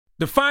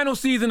The final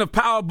season of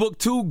Power Book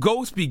 2,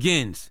 Ghost,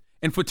 begins.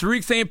 And for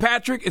Tariq St.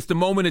 Patrick, it's the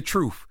moment of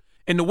truth.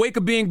 In the wake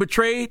of being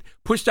betrayed,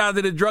 pushed out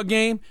of the drug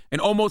game, and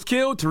almost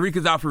killed, Tariq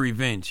is out for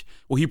revenge.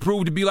 Will he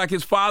prove to be like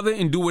his father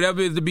and do whatever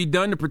is to be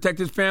done to protect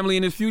his family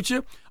and his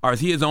future? Or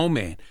is he his own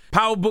man?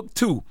 Power Book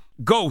 2,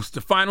 Ghost,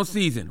 the final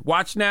season.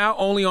 Watch now,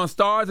 only on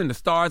Starz and the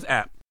Starz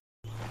app.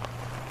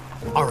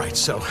 All right,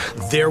 so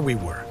there we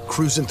were,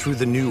 cruising through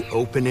the new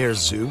open-air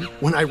zoo,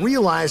 when I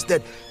realized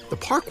that the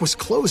park was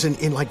closing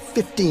in like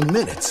 15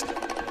 minutes.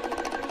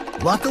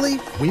 Luckily,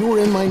 we were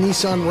in my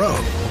Nissan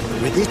Rogue.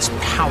 With its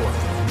powerful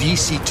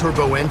VC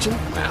turbo engine,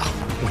 well,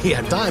 we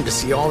had time to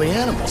see all the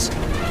animals.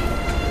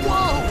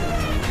 Whoa!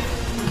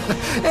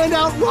 And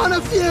outrun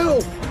a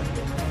few!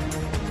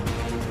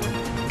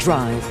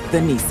 Drive the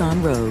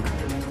Nissan Rogue.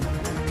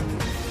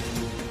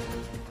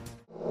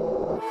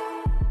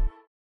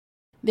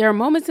 There are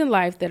moments in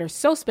life that are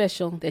so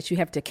special that you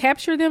have to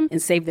capture them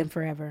and save them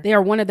forever. They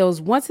are one of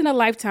those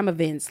once-in-a-lifetime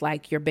events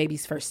like your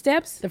baby's first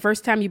steps, the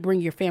first time you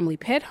bring your family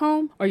pet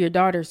home, or your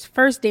daughter's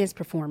first dance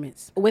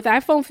performance. With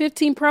iPhone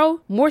 15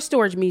 Pro, more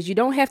storage means you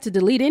don't have to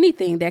delete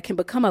anything that can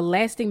become a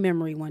lasting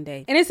memory one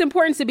day. And it's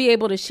important to be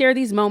able to share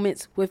these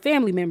moments with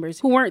family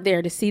members who weren't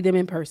there to see them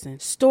in person.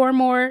 Store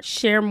more,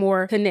 share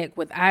more, connect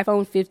with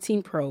iPhone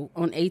 15 Pro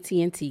on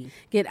AT&T.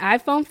 Get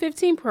iPhone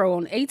 15 Pro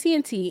on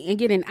AT&T and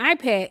get an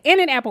iPad and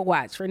an Apple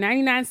Watch for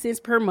 99 cents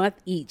per month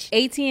each.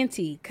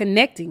 AT&T.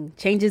 Connecting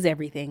changes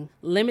everything.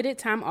 Limited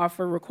time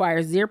offer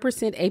requires 0%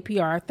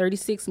 APR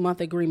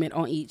 36-month agreement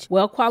on each.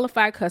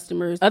 Well-qualified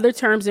customers. Other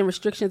terms and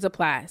restrictions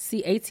apply.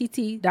 See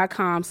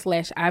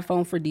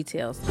att.com/iPhone for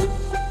details.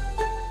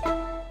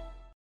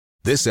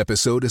 This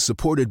episode is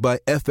supported by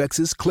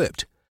FX's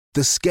Clipped,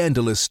 the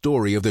scandalous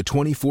story of the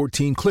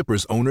 2014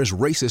 Clippers owner's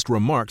racist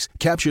remarks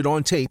captured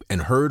on tape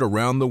and heard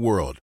around the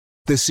world.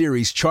 The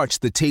series charts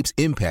the tape's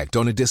impact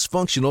on a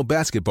dysfunctional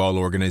basketball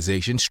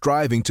organization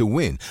striving to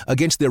win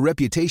against their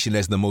reputation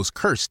as the most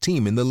cursed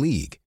team in the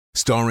league.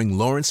 Starring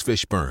Lawrence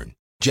Fishburne,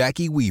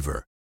 Jackie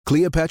Weaver,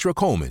 Cleopatra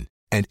Coleman,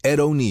 and Ed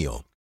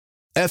O'Neill.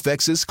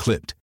 FX's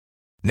Clipped.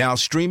 Now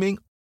streaming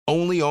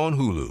only on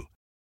Hulu.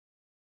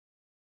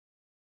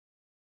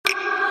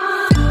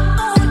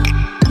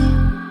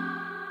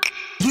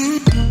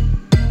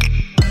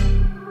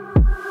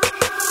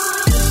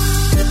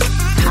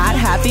 Hot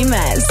Happy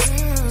Mess.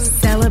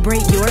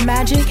 Celebrate your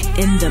magic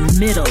in the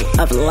middle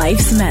of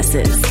life's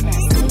messes.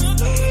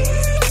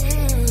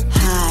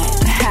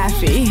 Hot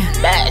Happy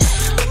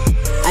Mess.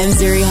 I'm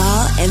Zuri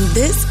Hall, and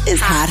this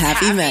is Hot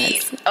Happy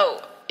Mess.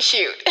 Oh,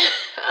 shoot.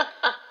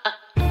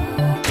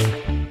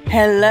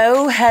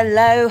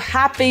 Hello,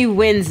 happy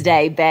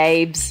Wednesday,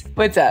 babes.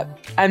 What's up?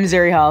 I'm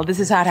Zuri Hall.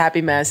 This is Hot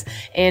Happy Mess,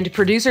 and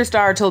producer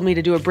Star told me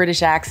to do a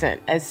British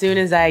accent. As soon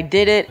as I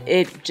did it,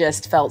 it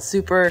just felt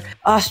super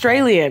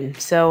Australian.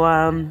 So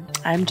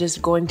I'm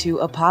just going to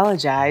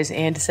apologize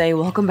and say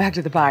welcome back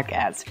to the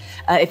podcast.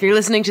 If you're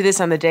listening to this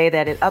on the day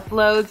that it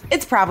uploads,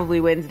 it's probably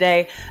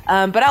Wednesday,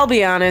 but I'll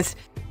be honest,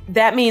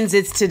 that means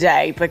it's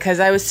today because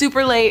I was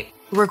super late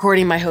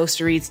recording my host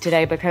reads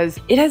today because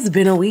it has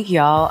been a week,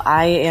 y'all.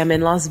 I am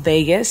in Las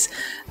Vegas.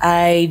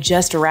 I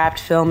just wrapped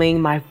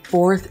filming my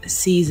 4th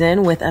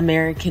season with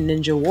American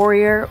Ninja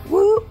Warrior.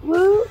 Woo,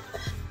 woo.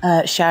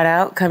 Shout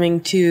out, coming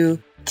to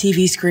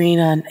TV screen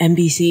on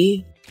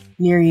NBC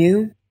near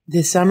you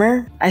this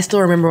summer. I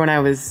still remember when I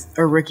was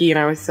a rookie and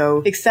I was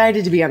so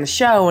excited to be on the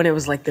show, and it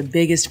was like the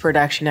biggest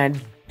production I'd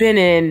been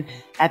in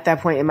at that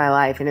point in my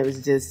life, and it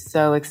was just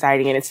so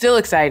exciting, and it's still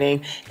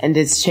exciting, and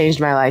it's changed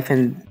my life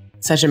in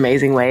such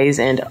amazing ways.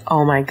 And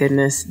oh my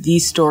goodness,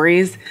 these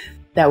stories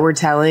that we're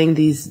telling,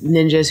 these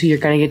ninjas who you're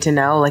going to get to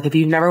know, like if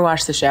you've never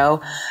watched the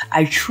show,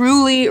 I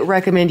truly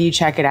recommend you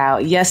check it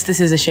out. Yes, this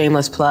is a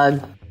shameless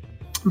plug,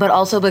 but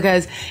also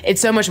because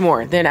it's so much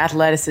more than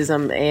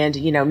athleticism and,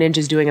 you know,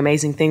 ninjas doing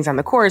amazing things on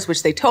the course,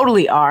 which they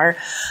totally are.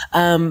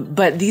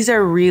 But these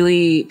are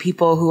really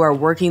people who are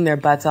working their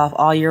butts off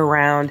all year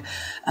round,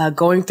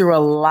 going through a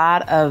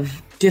lot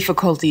of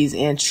difficulties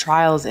and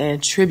trials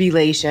and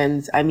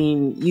tribulations. I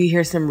mean, you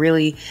hear some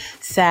really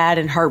sad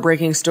and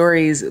heartbreaking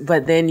stories,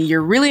 but then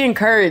you're really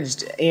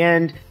encouraged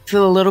and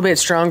feel a little bit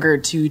stronger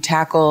to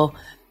tackle,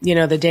 you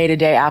know, the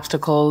day-to-day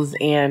obstacles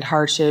and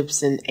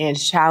hardships and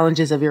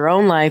challenges of your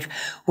own life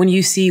when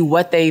you see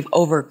what they've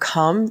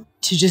overcome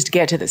to just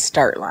get to the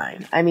start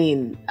line. I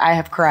mean, I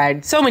have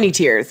cried so many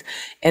tears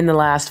in the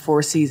last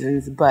 4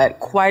 seasons, but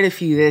quite a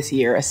few this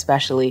year,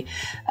 especially.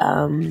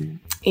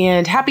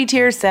 And happy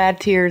tears, sad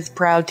tears,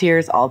 proud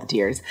tears, all the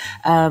tears.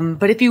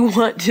 But if you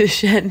want to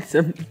shed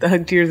some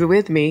thug tears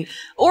with me,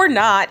 or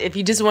not, if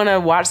you just want to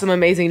watch some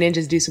amazing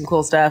ninjas do some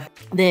cool stuff,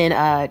 then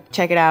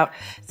check it out.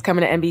 It's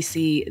coming to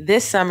NBC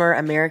this summer,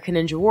 American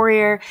Ninja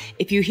Warrior.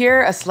 If you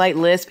hear a slight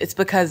lisp, it's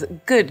because,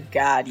 good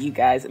God, you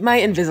guys, my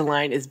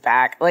Invisalign is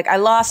back. Like, I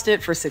lost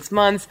it for 6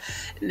 months,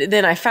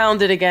 then I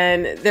found it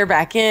again. They're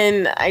back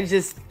in. I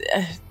just,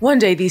 one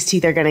day these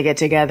teeth are going to get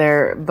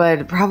together,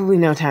 but probably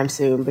no time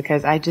soon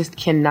because I just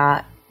cannot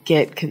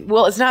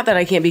well, it's not that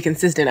I can't be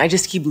consistent. I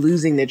just keep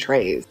losing the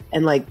trays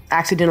and like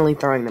accidentally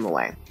throwing them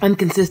away. I'm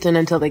consistent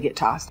until they get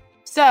tossed.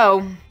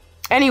 So,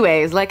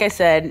 anyways, like I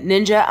said,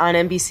 Ninja on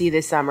NBC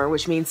this summer,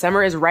 which means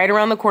summer is right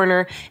around the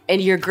corner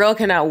and your girl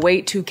cannot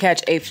wait to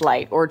catch a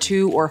flight or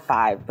 2 or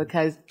 5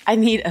 because I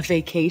need a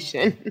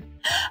vacation.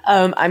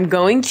 I'm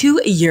going to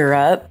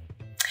Europe.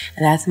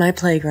 That's my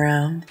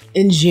playground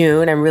in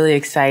June. I'm really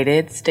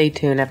excited. Stay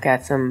tuned. I've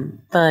got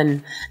some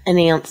fun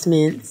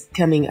announcements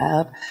coming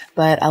up,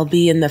 but I'll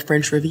be in the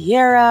French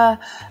Riviera.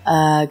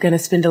 Gonna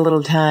spend a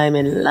little time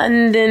in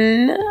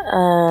London.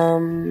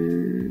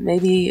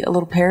 Maybe a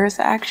little Paris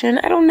action.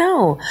 I don't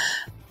know.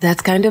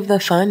 That's kind of the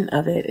fun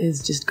of it,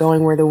 is just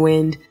going where the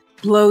wind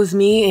blows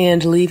me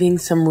and leaving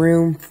some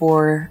room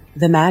for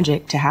the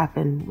magic to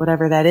happen,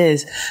 whatever that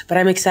is. But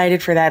I'm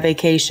excited for that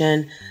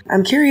vacation.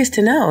 I'm curious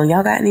to know,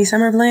 y'all got any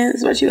summer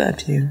plans? What you up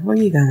to? Where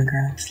you going,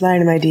 girl?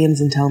 Slide in my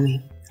DMs and tell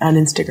me on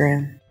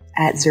Instagram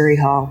at Zuri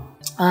Hall.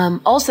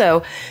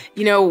 Also,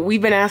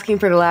 we've been asking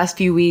for the last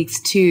few weeks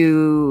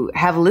to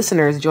have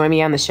listeners join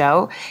me on the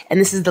show. And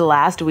this is the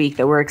last week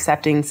that we're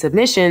accepting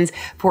submissions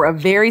for a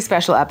very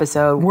special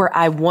episode where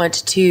I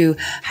want to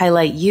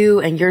highlight you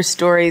and your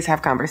stories,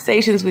 have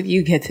conversations with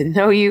you, get to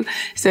know you.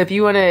 So if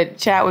you want to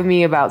chat with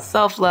me about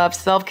self-love,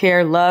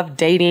 self-care, love,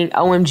 dating,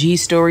 OMG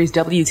stories,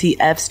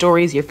 WTF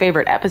stories, your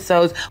favorite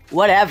episodes,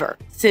 whatever,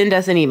 send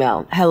us an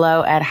email.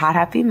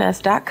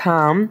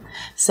 hello@hothappymess.com.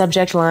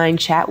 Subject line,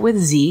 chat with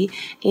Z,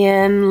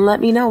 and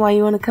let me know why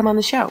you want to come on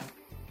the show.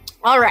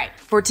 All right,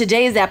 for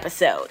today's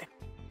episode,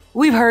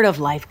 we've heard of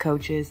life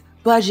coaches,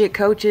 budget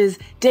coaches,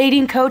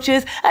 dating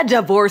coaches, a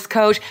divorce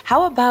coach.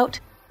 How about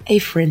a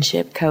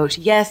friendship coach?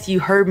 Yes, you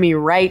heard me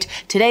right.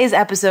 Today's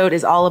episode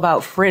is all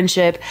about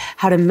friendship,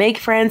 how to make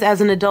friends as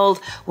an adult,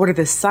 what are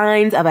the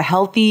signs of a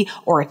healthy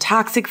or a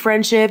toxic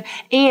friendship,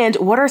 and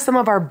what are some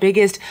of our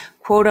biggest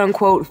quote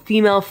unquote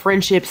female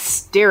friendship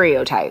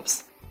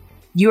stereotypes.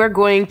 You are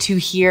going to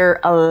hear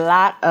a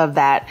lot of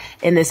that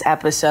in this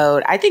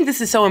episode. I think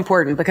this is so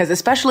important because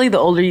especially the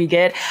older you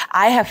get,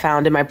 I have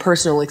found in my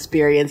personal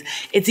experience,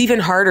 it's even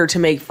harder to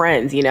make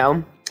friends,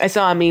 I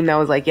saw a meme that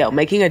was like,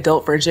 making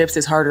adult friendships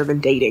is harder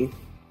than dating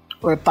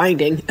or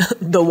finding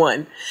the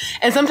one.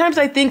 And sometimes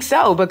I think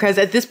so, because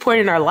at this point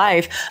in our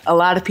life, a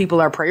lot of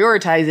people are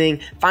prioritizing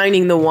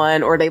finding the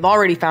one, or they've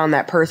already found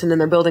that person and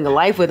they're building a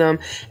life with them.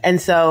 And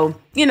so,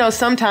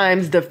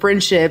 sometimes the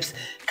friendships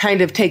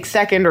kind of take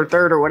second or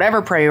third or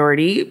whatever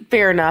priority,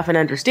 fair enough and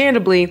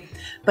understandably,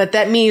 but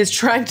that means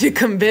trying to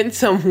convince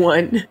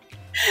someone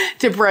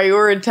to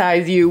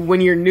prioritize you when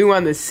you're new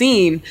on the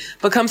scene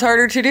becomes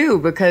harder to do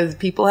because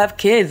people have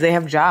kids, they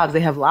have jobs,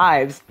 they have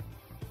lives.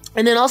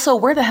 And then also,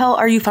 where the hell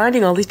are you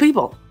finding all these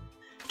people?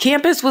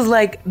 Campus was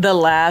like the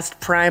last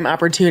prime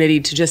opportunity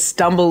to just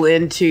stumble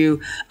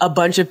into a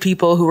bunch of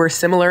people who were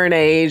similar in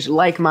age,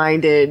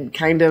 like-minded,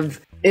 kind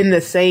of in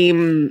the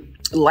same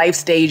life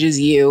stage as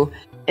you.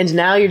 And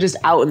now you're just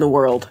out in the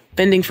world,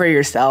 fending for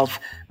yourself,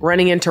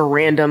 running into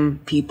random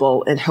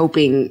people and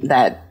hoping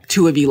that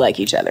two of you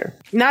like each other.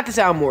 Not to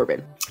sound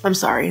morbid. I'm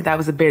sorry, that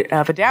was a bit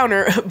of a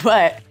downer,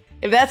 but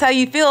if that's how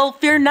you feel,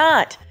 fear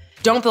not.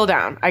 Don't feel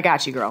down. I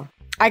got you, girl.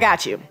 I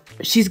got you.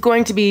 She's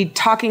going to be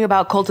talking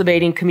about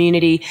cultivating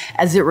community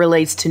as it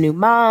relates to new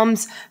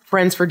moms,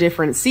 friends for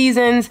different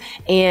seasons,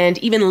 and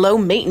even low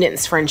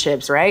maintenance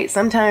friendships, right?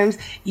 Sometimes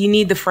you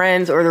need the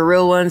friends or the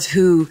real ones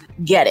who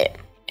get it.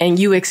 And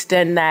you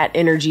extend that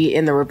energy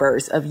in the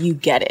reverse of you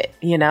get it,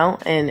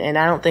 And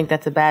I don't think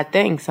that's a bad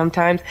thing.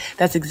 Sometimes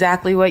that's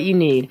exactly what you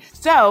need.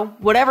 So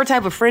whatever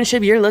type of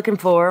friendship you're looking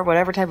for,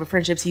 whatever type of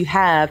friendships you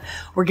have,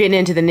 we're getting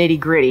into the nitty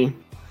gritty.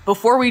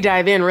 Before we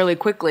dive in really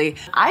quickly,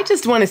 I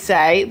just want to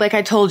say, like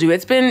I told you,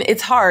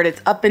 it's hard.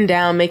 It's up and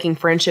down making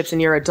friendships in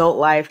your adult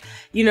life.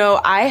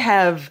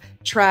 I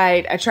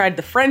tried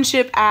the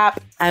friendship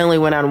app. I only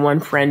went on one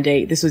friend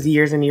date. This was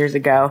years and years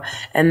ago.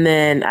 And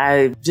then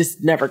I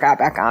just never got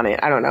back on it.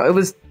 I don't know. It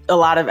was a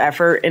lot of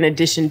effort in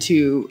addition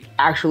to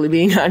actually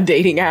being on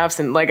dating apps.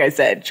 And like I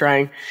said,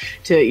 trying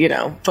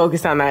to,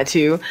 focus on that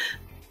too.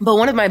 But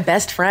one of my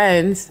best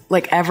friends,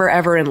 like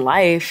ever in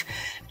life,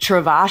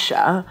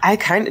 Travasha,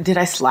 did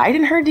I slide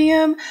in her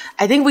DM?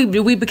 I think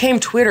we became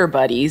Twitter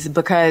buddies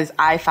because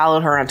I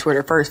followed her on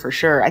Twitter first for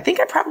sure. I think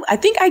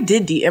I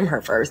did DM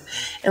her first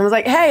and was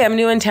like, hey, I'm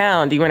new in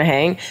town. Do you want to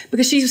hang?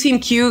 Because she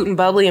seemed cute and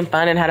bubbly and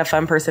fun and had a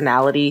fun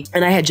personality.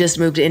 And I had just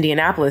moved to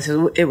Indianapolis.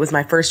 It was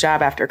my first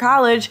job after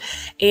college.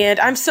 And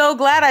I'm so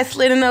glad I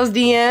slid in those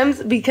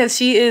DMs because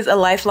she is a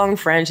lifelong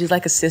friend. She's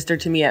like a sister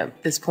to me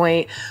at this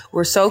point.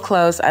 We're so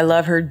close. I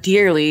love her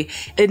dearly.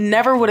 It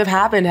never would have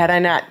happened had I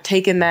not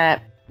taken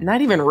that,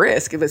 not even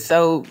risk. It was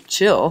so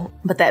chill,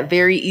 but that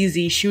very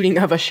easy shooting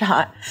of a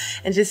shot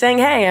and just saying,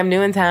 hey, I'm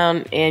new in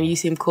town and you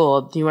seem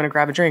cool. Do you want to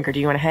grab a drink or do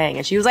you want to hang?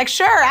 And she was like,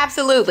 sure,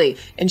 absolutely.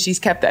 And she's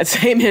kept that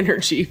same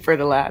energy for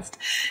the last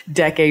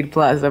decade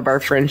plus of our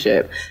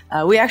friendship.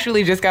 We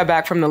actually just got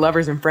back from the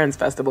Lovers and Friends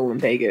Festival in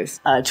Vegas.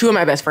 Two of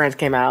my best friends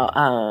came out,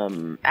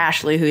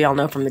 Ashley, who y'all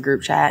know from the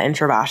group chat, and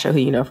Travasha, who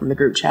you know from the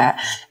group chat,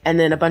 and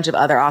then a bunch of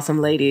other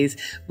awesome ladies.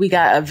 We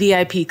got a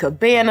VIP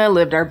cabana,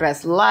 lived our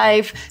best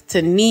life,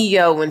 to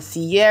Neo and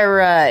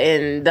Sierra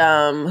and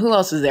who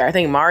else was there? I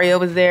think Mario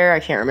was there. I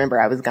can't remember.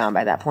 I was gone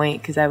by that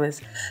point because I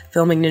was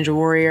filming Ninja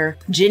Warrior.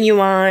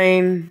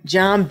 Genuine,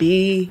 John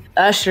B,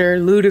 Usher,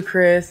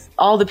 Ludacris,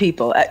 all the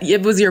people.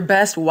 It was your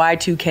best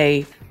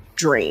Y2K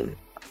dream.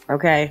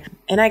 Okay.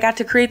 And I got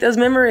to create those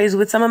memories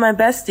with some of my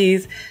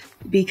besties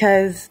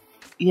because,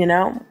 you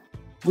know,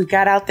 we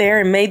got out there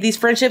and made these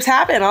friendships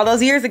happen all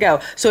those years ago.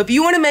 So if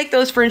you want to make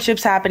those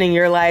friendships happen in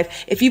your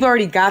life, if you've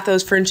already got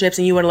those friendships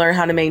and you want to learn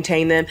how to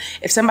maintain them,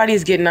 if somebody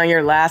is getting on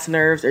your last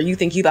nerves or you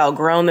think you've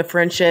outgrown the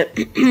friendship,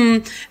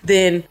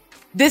 then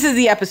this is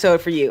the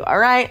episode for you. All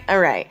right. All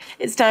right.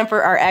 It's time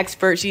for our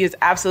expert. She is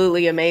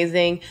absolutely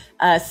amazing.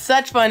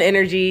 Such fun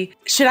energy.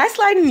 Should I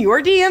slide in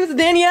your DMs,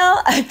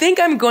 Danielle? I think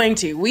I'm going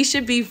to. We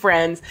should be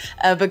friends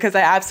because I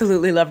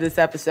absolutely love this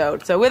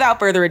episode. So without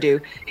further ado,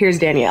 here's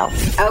Danielle.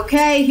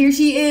 Okay, here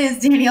she is,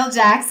 Danielle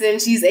Jackson.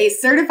 She's a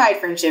certified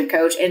friendship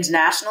coach and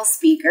national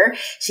speaker.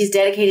 She's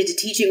dedicated to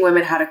teaching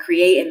women how to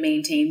create and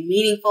maintain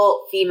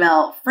meaningful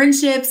female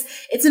friendships.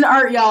 It's an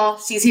art, y'all.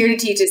 She's here to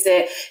teach us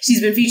it.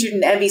 She's been featured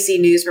in NBC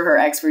News for her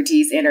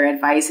expertise, and her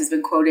advice has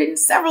been quoted in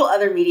several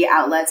other media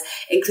outlets,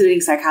 including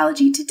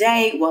Psychology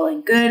Today, Well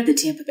and Good, the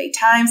Tampa Bay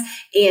Times,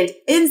 and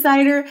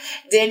Insider.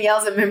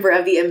 Danielle's a member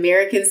of the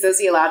American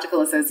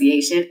Sociological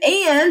Association,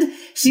 and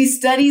she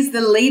studies the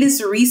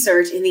latest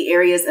research in the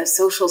areas of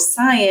social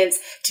science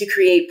to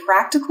create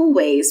practical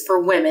ways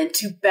for women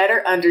to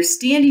better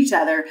understand each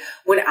other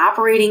when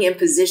operating in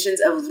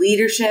positions of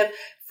leadership,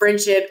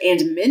 friendship,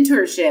 and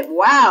mentorship.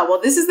 Wow. Well,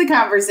 this is the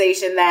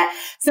conversation that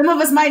some of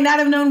us might not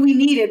have known we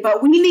needed,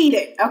 but we need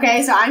it.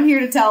 Okay. So I'm here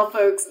to tell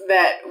folks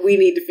that we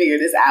need to figure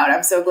this out.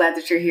 I'm so glad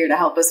that you're here to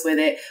help us with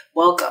it.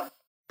 Welcome.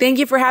 Thank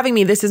you for having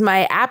me. This is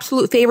my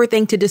absolute favorite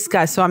thing to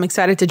discuss. So I'm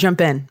excited to jump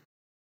in.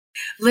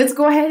 Let's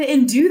go ahead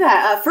and do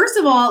that. First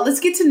of all, let's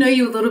get to know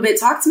you a little bit.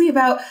 Talk to me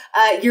about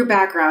your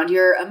background.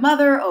 You're a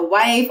mother, a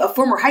wife, a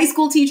former high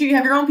school teacher. You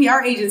have your own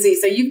PR agency.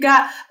 So you've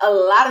got a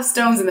lot of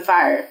stones in the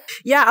fire.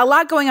 Yeah, a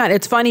lot going on.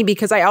 It's funny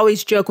because I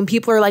always joke when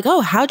people are like,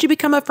 oh, how'd you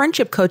become a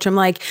friendship coach? I'm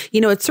like,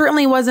 it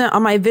certainly wasn't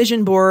on my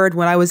vision board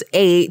when I was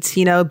 8,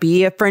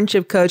 be a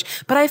friendship coach,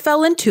 but I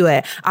fell into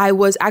it. I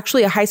was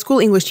actually a high school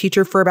English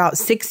teacher for about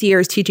 6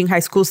 years, teaching high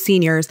school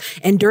seniors.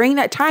 And during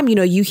that time,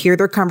 you hear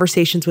their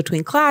conversations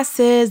between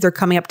classes. They're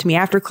coming up to me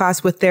after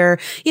class with their,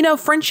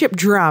 friendship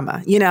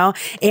drama,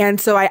 And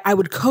so I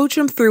would coach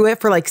them through it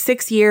for like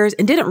 6 years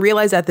and didn't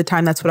realize at the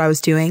time that's what I was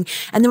doing.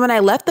 And then when I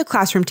left the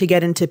classroom to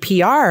get into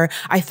PR,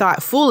 I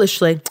thought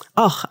foolishly,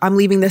 oh, I'm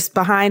leaving this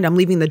behind. I'm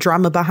leaving the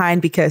drama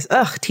behind because,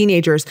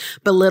 teenagers.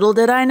 But little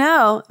did I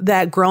know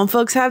that grown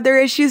folks have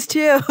their issues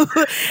too.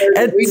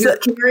 And we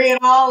just carry it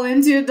all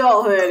into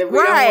adulthood.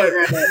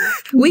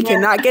 We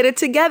cannot get it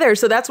together.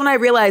 So that's when I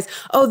realized,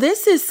 oh,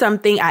 this is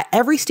something at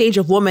every stage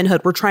of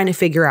womanhood we're trying to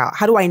figure out.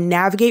 How do I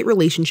navigate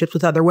relationships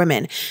with other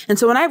women? And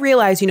so when I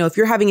realized, if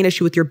you're having an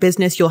issue with your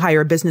business, you'll hire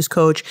a business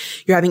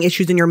coach. You're having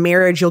issues in your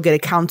marriage, you'll get a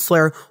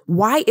counselor.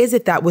 Why is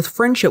it that with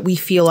friendship, we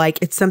feel like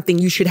it's something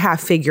you should have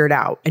figured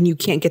out and you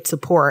can't get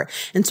support?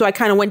 And so I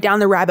kind of went down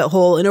the rabbit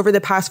hole. And over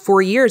the past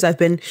 4 years, I've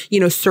been,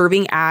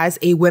 serving as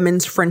a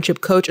women's friendship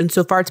coach. And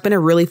so far, it's been a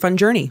really fun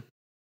journey.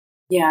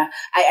 Yeah,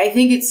 I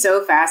think it's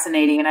so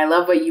fascinating. And I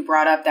love what you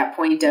brought up, that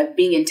point of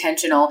being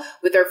intentional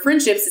with our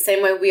friendships, the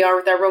same way we are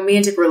with our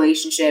romantic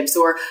relationships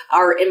or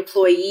our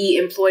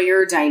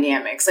employee-employer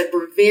dynamics. Like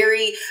we're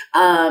very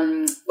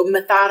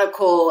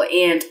methodical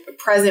and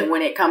present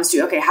when it comes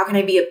to, okay, how can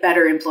I be a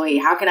better employee?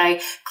 How can I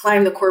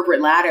climb the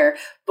corporate ladder?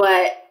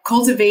 But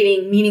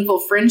cultivating meaningful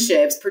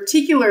friendships,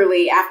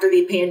 particularly after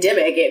the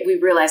pandemic, we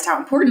realized how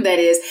important that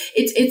is.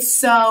 It's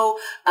so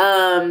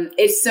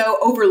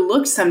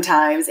overlooked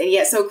sometimes, and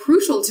yet so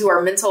crucial to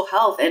our mental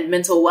health and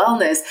mental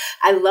wellness.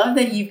 I love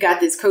that you've got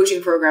this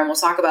coaching program we'll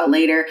talk about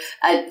later,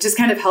 just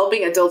kind of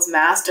helping adults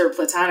master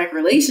platonic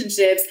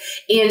relationships,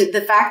 and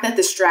the fact that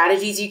the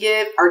strategies you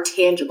give are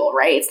tangible,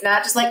 right? It's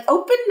not just like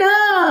open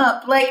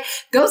up, like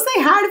go say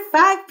hi to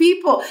 5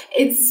 people.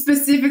 It's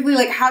specifically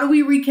like, how do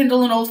we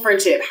rekindle an old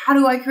friendship? How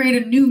do I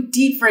create a new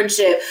deep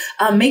friendship?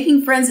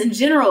 Making friends in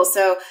general.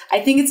 So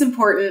I think it's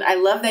important. I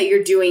love that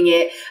you're doing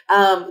it.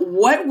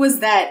 What was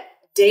that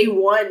day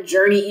one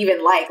journey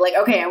even like? Like,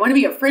 okay, I want to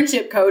be a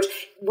friendship coach.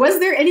 Was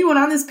there anyone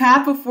on this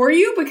path before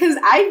you? Because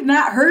I've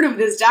not heard of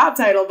this job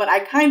title, but I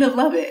kind of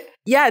love it.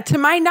 Yeah, to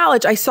my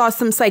knowledge, I saw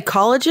some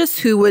psychologists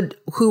who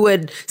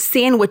would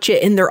sandwich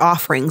it in their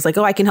offerings. Like,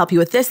 oh, I can help you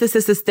with this,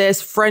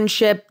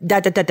 friendship,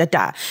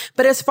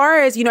 But as far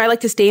as, I like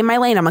to stay in my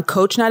lane. I'm a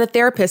coach, not a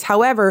therapist.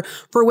 However,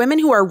 for women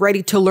who are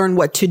ready to learn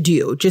what to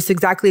do, just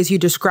exactly as you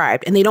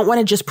described, and they don't want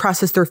to just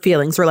process their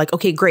feelings. They're like,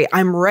 okay, great.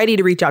 I'm ready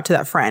to reach out to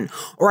that friend.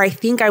 Or I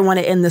think I want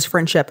to end this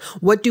friendship.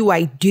 What do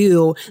I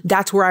do?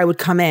 That's where I would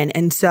come in.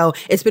 And so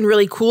it's been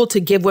really cool to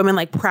give women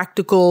like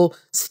practical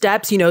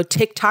steps.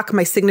 TikTok,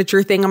 my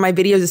signature thing on my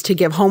videos is to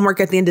give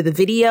homework at the end of the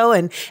video.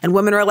 And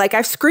women are like,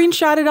 I've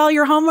screenshotted all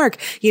your homework,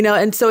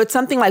 and so it's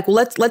something like,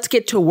 well, let's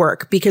get to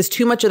work, because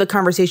too much of the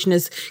conversation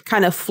is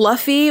kind of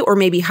fluffy or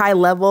maybe high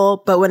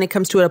level. But when it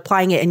comes to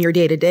applying it in your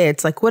day to day,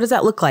 it's like, what does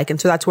that look like? And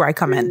so that's where I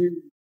come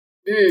in.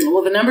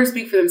 Well, the numbers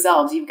speak for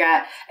themselves. You've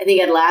got, I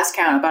think at last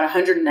count, about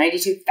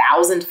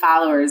 192,000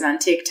 followers on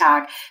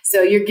TikTok.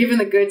 So you're giving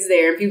the goods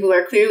there. People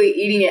are clearly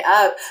eating it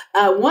up.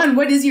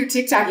 What is your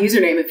TikTok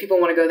username if people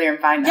want to go there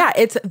and find that?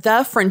 Yeah, it's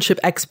The Friendship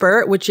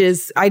Expert, which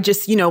is, I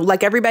just,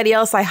 like everybody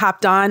else, I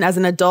hopped on as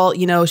an adult,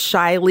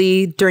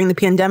 shyly during the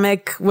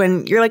pandemic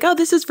when you're like, oh,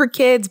 this is for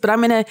kids, but I'm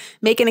going to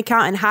make an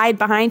account and hide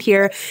behind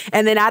here.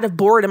 And then out of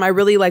boredom, I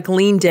really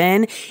leaned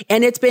in,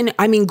 and it's been,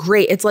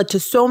 great. It's led to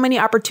so many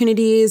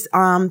opportunities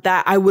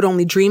that I would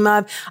only dream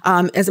of.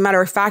 As a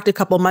matter of fact, a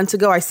couple months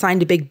ago, I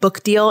signed a big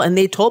book deal, and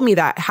they told me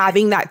that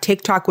having that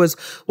TikTok was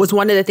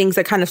one of the things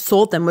that kind of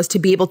sold them, was to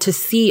be able to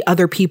see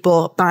other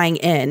people buying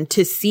in,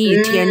 to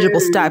see tangible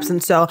steps.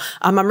 And so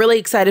I'm really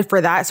excited for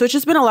that. So it's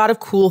just been a lot of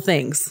cool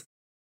things.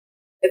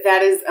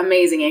 That is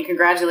amazing. And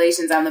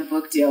congratulations on the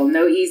book deal.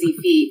 No easy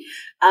feat.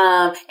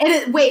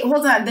 Wait,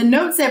 hold on. The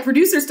note said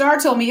producer Star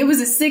told me it was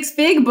a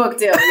 6-fig book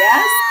deal.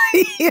 Yes.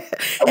 It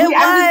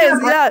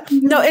was. Yeah.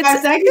 No,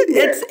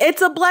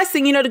 it's a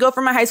blessing, to go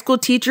from a high school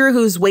teacher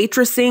who's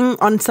waitressing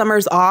on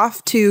summers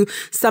off to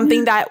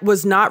something that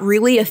was not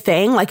really a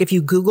thing. Like if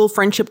you Google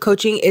friendship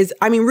coaching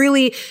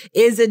really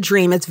is a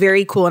dream. It's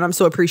very cool. And I'm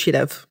so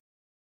appreciative.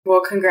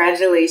 Well,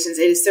 congratulations.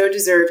 It is so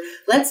deserved.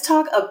 Let's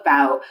talk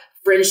about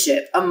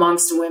friendship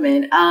amongst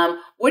women.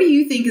 What do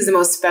you think is the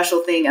most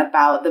special thing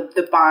about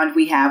the bond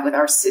we have with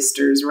our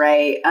sisters,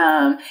 right?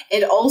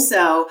 And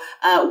also,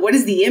 what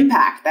is the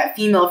impact that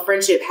female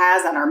friendship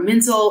has on our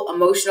mental,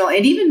 emotional,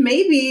 and even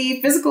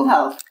maybe physical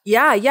health?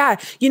 Yeah.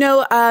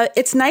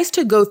 It's nice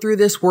to go through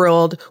this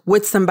world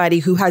with somebody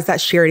who has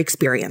that shared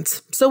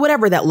experience. So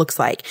whatever that looks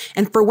like.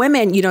 And for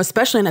women,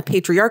 especially in a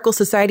patriarchal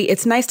society,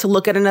 it's nice to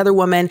look at another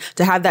woman,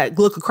 to have that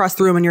look across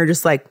the room and you're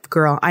just like,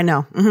 girl, I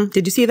know. Mm-hmm.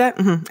 Did you see that?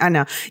 Mm-hmm. I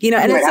know.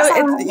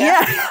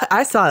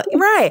 I saw it.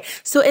 Right.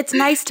 So it's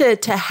nice to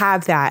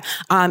have that.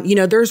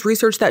 There's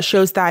research that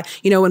shows that,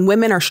 when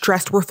women are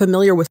stressed, we're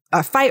familiar with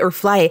fight or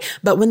flight.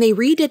 But when they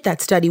redid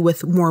that study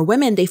with more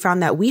women, they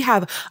found that we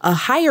have a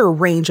higher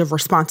range of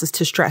responses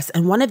to stress.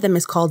 And one of them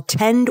is called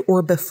tend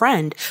or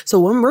befriend. So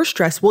when we're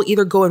stressed, we'll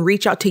either go and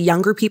reach out to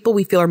younger people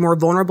we feel are more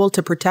vulnerable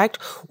to protect,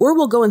 or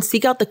we'll go and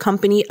seek out the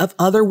company of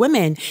other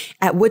women,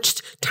 at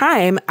which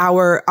time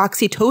our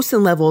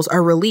oxytocin levels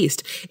are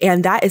released.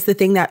 And that is the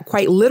thing that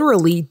quite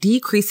literally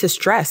decreases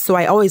stress. So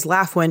I always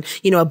laugh when,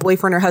 a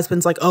boyfriend or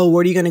husband's like, oh,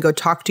 what are you going to go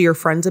talk to your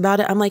friends about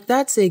it? I'm like,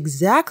 that's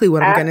exactly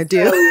what I'm going to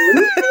do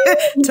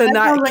to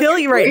not kill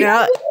you right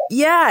now.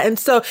 Yeah. And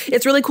so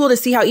it's really cool to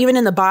see how even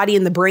in the body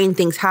and the brain,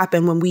 things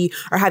happen when we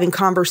are having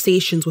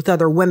conversations with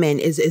other women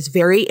is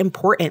very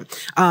important.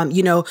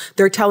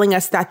 They're telling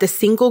us that the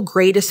single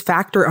greatest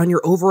factor on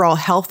your overall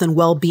health and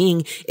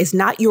well-being is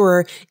not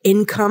your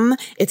income.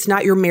 It's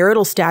not your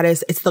marital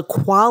status. It's the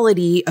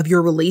quality of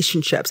your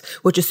relationships,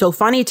 which is so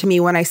funny to me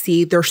when I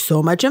see there's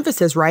so much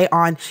emphasis, right,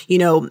 on,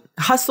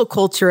 hustle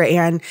culture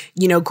and,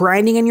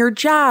 grinding in your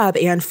job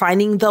and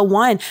finding the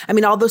one.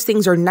 All those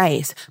things are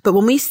nice. But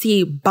when we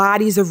see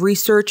bodies of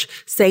research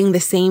saying the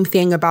same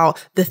thing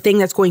about the thing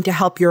that's going to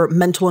help your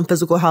mental and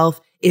physical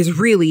health is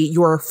really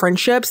your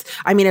friendships,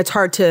 it's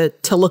hard to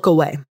look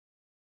away.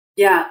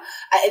 Yeah,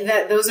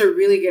 those are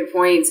really good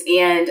points.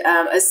 And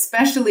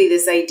especially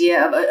this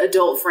idea of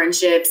adult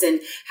friendships and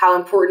how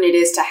important it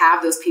is to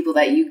have those people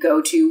that you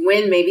go to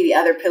when maybe the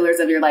other pillars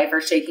of your life are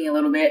shaking a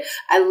little bit.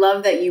 I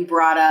love that you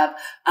brought up,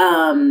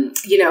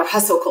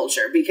 hustle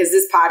culture, because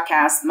this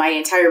podcast, my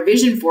entire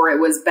vision for it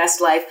was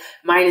best life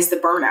minus the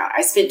burnout.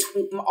 I spent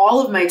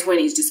all of my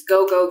 20s just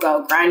go,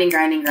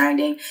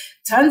 grinding.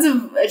 Tons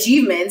of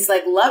achievements,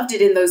 loved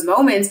it in those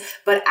moments.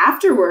 But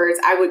afterwards,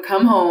 I would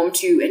come home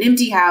to an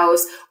empty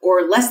house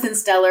or less than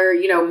stellar,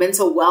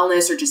 mental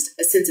wellness or just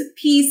a sense of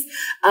peace.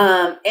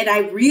 And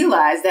I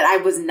realized that I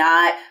was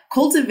not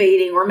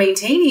cultivating or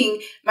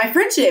maintaining my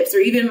friendships or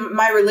even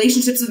my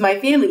relationships with my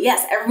family.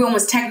 Yes, everyone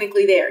was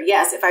technically there.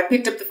 Yes, if I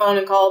picked up the phone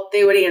and called,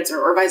 they would answer,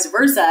 or vice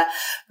versa.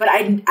 But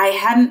I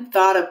hadn't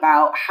thought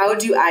about, how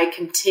do I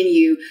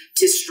continue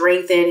to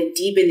strengthen and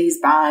deepen these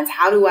bonds?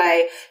 How do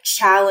I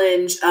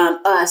challenge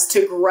us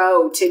to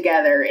grow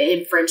together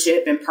in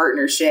friendship and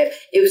partnership?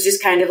 It was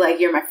just kind of like,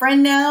 you're my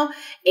friend now,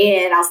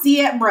 and I'll see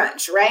you at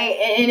brunch, right?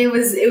 And it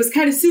was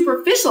kind of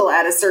superficial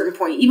at a certain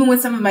point, even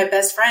with some of my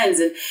best friends.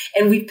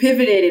 And we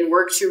pivoted and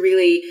worked to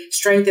really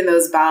strengthen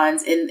those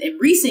bonds in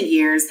recent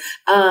years.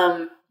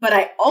 But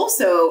I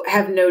also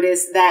have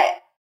noticed that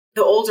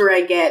the older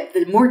I get,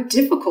 the more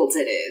difficult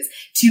it is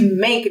to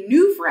make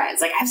new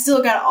friends. I've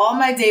still got all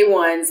my day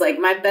ones,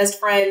 my best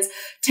friends,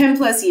 10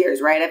 plus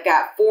years, right? I've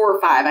got 4 or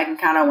 5 I can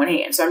count on one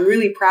hand. So I'm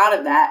really proud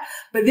of that.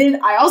 But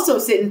then I also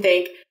sit and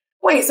think,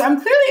 Wait, so I'm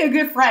clearly a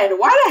good friend.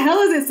 Why the hell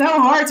is it so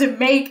hard to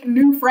make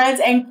new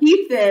friends and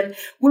keep them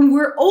when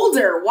we're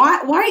older?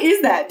 Why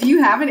is that? Do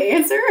you have an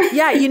answer?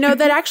 Yeah,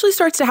 that actually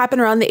starts to happen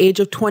around the age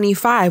of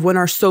 25 when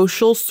our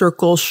social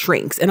circle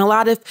shrinks. And a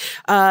lot of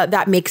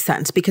that makes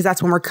sense because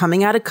that's when we're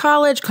coming out of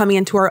college, coming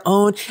into our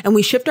own, and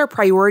we shift our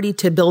priority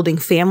to building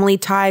family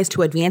ties,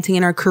 to advancing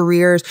in our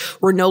careers.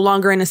 We're no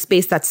longer in a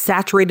space that's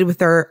saturated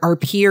with our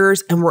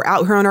peers, and we're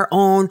out here on our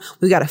own.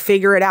 We got to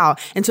figure it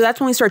out. And so that's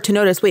when we start to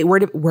notice, wait,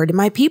 where did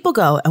my people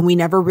go? And we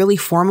never really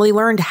formally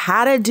learned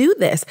how to do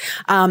this.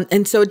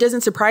 And so it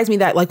doesn't surprise me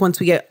that like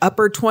once we get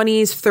upper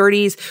 20s,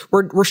 30s,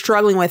 we're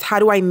struggling with how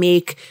do I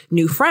make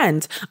new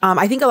friends?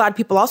 I think a lot of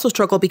people also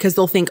struggle because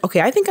they'll think, okay,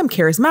 I think I'm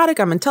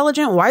charismatic, I'm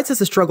intelligent. Why is this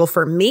a struggle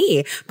for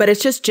me? But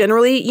it's just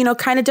generally,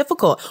 kind of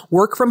difficult.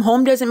 Work from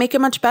home doesn't make it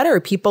much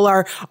better. People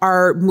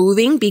are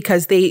moving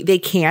because they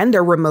can.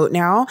 They're remote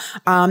now.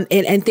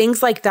 And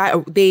things like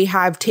that. They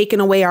have taken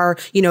away our,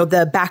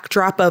 the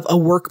backdrop of a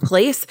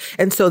workplace.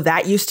 And so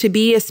that used to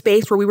be a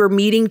space where we were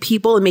meeting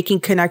people and making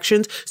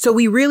connections. So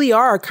we really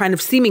are kind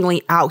of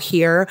seemingly out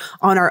here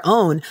on our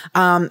own.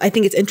 I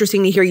think it's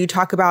interesting to hear you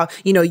talk about,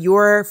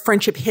 your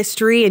friendship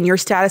history and your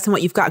status and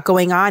what you've got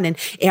going on.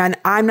 And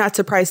I'm not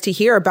surprised to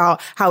hear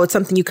about how it's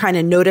something you kind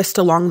of noticed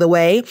along the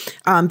way.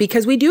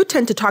 Because we do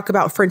tend to talk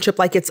about friendship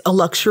like it's a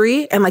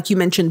luxury. And like you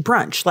mentioned,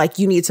 brunch, like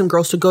you need some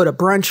girls to go to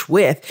brunch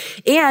with.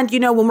 And,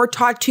 when we're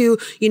taught to,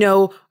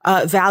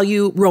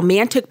 value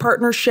romantic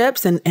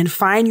partnerships and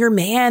find your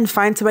man,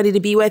 find somebody to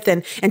be with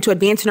and to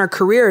advance in our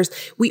careers,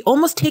 we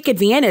almost take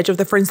advantage of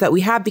the friends that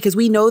we have because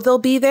we know they'll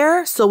be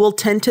there. So we'll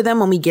tend to them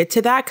when we get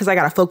to that because I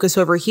got to focus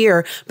over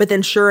here. But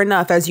then sure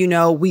enough, as you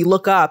know, we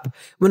look up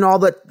when all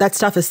that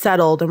stuff is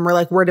settled and we're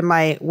like, where did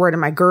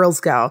my girls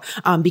go?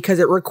 Because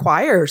it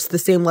requires the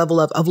same level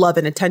of love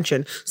and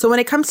attention. So when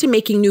it comes to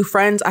making new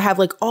friends, I have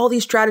like all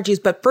these strategies.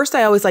 But first,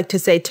 I always like to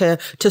say to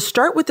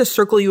start with the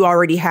circle you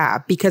already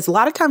have, because a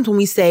lot of times when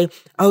we say,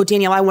 oh,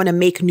 Danielle, I want to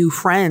make new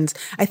friends,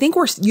 I think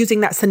we're using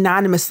that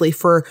synonymously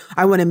for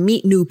I want to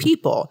meet new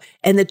people.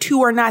 And the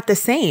two are not the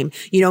same.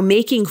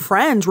 Making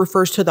friends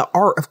refers to the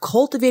art of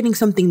cultivating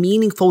something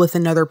meaningful with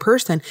another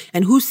person.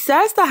 And who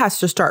says that has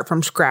to start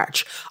from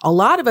scratch? A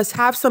lot of us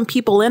have some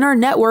people in our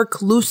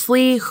network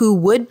loosely who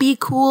would be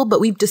cool, but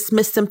we've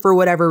dismissed them for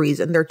whatever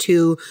reason. They're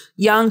too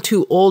young,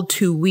 too old,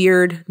 too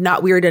weird,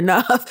 not weird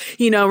enough.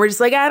 We're just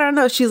like, I don't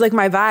know. She's like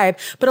my vibe.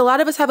 But a lot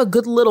of us have a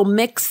good little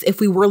mix if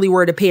we really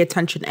were to pay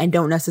attention and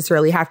don't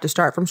necessarily have to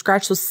start from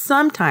scratch. So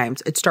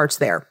sometimes it starts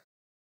there.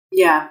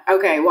 Yeah.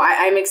 Okay. Well,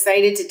 I'm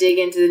excited to dig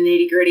into the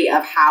nitty-gritty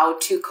of how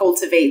to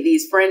cultivate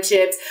these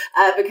friendships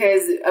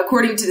because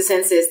according to the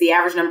census, the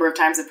average number of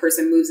times a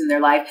person moves in their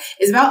life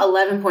is about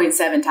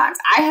 11.7 times.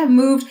 I have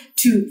moved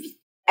to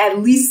at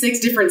least 6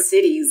 different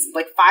cities,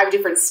 like 5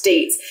 different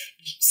states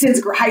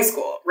since high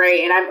school,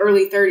 right? And I'm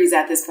early 30s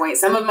at this point.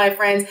 Some of my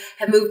friends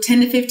have moved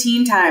 10 to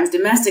 15 times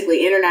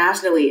domestically,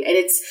 internationally. And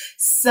it's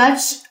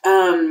such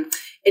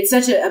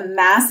a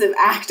massive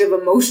act of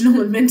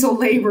emotional and mental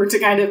labor to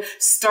kind of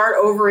start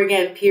over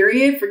again,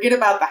 period. Forget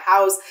about the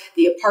house,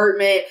 the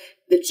apartment,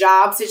 the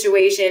job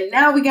situation.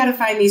 Now we got to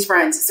find these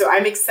friends. So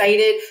I'm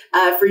excited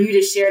for you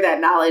to share that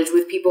knowledge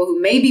with people who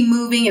may be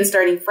moving and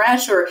starting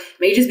fresh or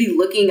may just be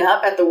looking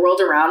up at the world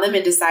around them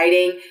and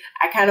deciding,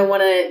 I kind of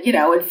want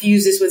to,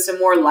 infuse this with some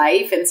more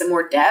life and some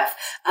more depth.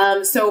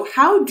 So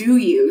how do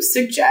you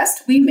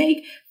suggest we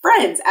make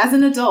friends as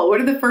an adult?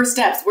 What are the first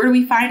steps? Where do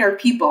we find our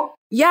people?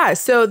 Yeah.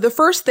 So the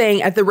first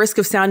thing, at the risk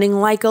of sounding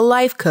like a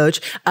life coach,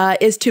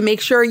 is to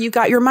make sure you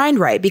got your mind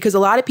right, because a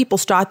lot of people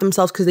stop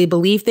themselves because they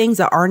believe things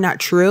that are not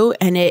true,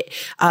 and it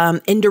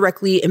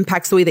indirectly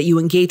impacts the way that you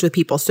engage with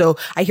people. So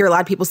I hear a lot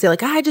of people say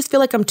like, I just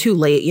feel like I'm too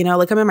late,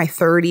 like I'm in my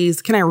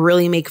 30s. Can I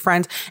really make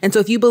friends? And so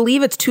if you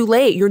believe it's too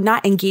late, you're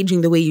not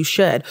engaging the way you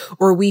should.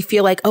 Or we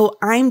feel like, oh,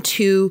 I'm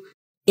too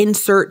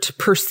insert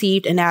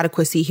perceived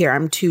inadequacy here.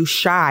 I'm too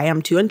shy.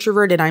 I'm too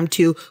introverted. I'm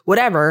too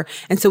whatever.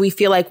 And so we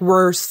feel like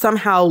we're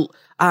somehow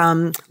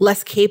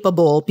less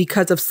capable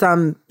because of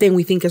something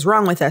we think is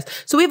wrong with us.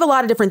 So we have a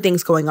lot of different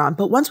things going on.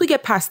 But once we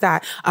get past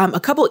that, a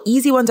couple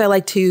easy ones I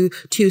like to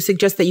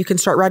suggest that you can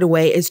start right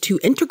away is to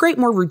integrate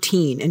more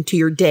routine into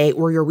your day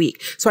or your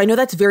week. So I know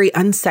that's very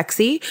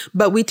unsexy,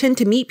 but we tend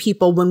to meet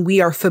people when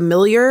we are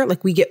familiar,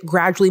 like we get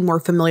gradually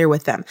more familiar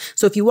with them.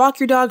 So if you walk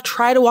your dog,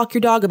 try to walk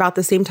your dog about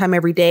the same time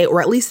every day,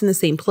 or at least in the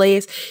same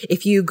place.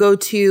 If you go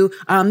to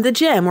the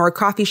gym or a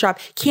coffee shop,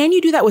 can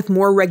you do that with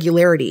more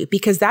regularity?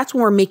 Because that's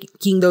when we're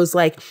making those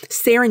like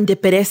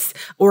serendipitous,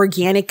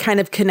 organic kind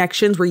of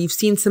connections where you've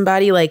seen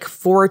somebody like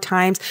 4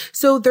 times.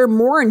 So they're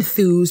more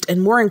enthused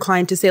and more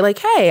inclined to say like,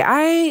 hey,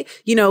 I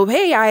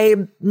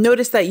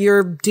noticed that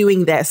you're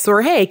doing this,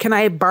 or hey, can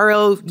I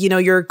borrow,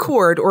 your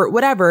cord or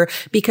whatever,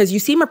 because you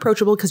seem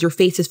approachable because your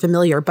face is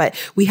familiar, but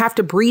we have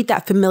to breed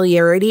that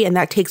familiarity, and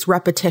that takes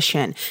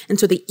repetition. And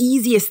so the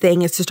easiest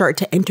thing is to start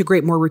to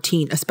integrate more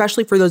routine,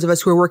 especially for those of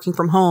us who are working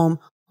from home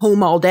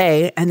all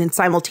day and then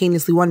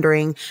simultaneously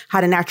wondering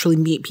how to naturally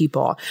meet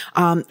people.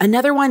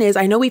 Another one is,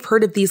 I know we've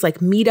heard of these like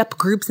meetup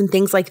groups and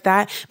things like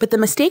that, but the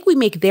mistake we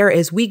make there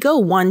is we go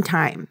one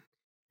time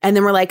And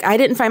then we're like, I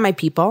didn't find my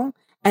people.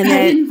 And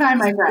then, I didn't find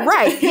my friend.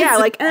 Right. Yeah.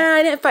 Like,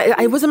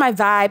 I wasn't my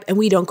vibe, and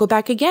we don't go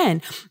back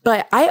again.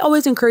 But I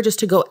always encourage us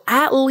to go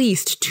at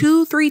least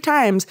 2-3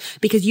 times,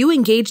 because you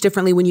engage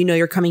differently when you know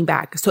you're coming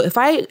back. So if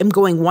I am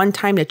going one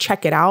time to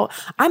check it out,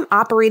 I'm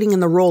operating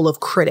in the role of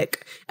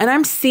critic, and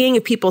I'm seeing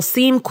if people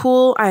seem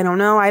cool. I don't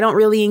know. I don't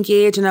really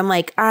engage, and I'm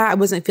like, I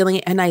wasn't feeling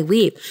it, and I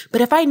leave. But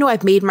if I know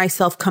I've made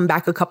myself come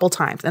back a couple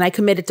times and I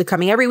committed to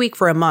coming every week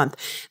for a month,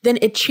 then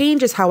it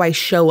changes how I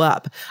show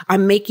up.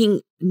 I'm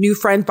making new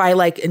friend by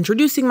like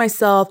introducing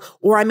myself,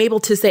 or I'm able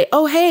to say,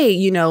 oh, hey,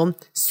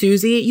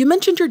 Susie, you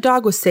mentioned your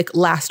dog was sick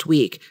last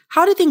week.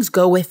 How did things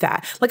go with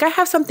that? Like, I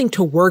have something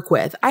to work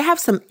with. I have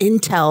some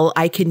intel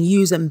I can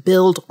use and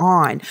build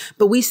on.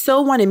 But we so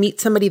want to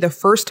meet somebody the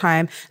first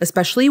time,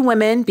 especially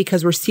women,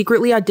 because we're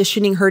secretly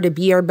auditioning her to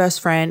be our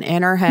best friend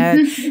in our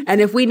head.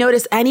 And if we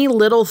notice any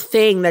little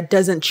thing that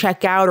doesn't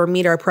check out or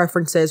meet our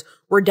preferences,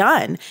 we're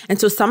done. And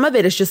so some of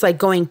it is just like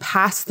going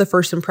past the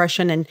first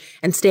impression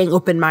and staying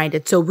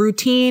open-minded. So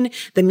routine,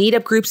 the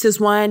meetup groups is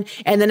one.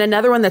 And then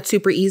another one that's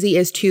super easy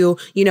is to,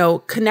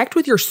 connect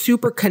with your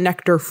super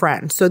connector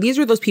friends. So these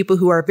are those people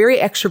who are very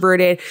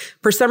extroverted.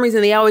 For some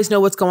reason, they always know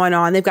what's going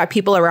on. They've got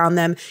people around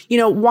them.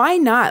 Why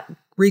not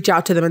reach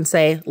out to them and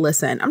say,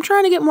 listen, I'm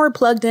trying to get more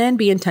plugged in,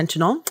 be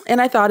intentional. And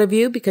I thought of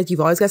you because you've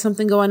always got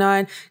something going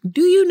on.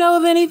 Do you know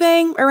of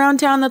anything around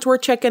town that's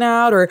worth checking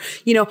out? Or,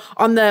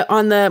 on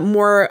the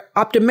more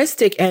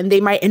optimistic end,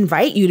 they might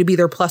invite you to be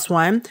their plus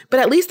one, but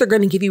at least they're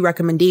going to give you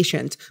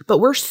recommendations. But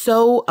we're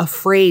so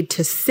afraid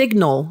to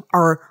signal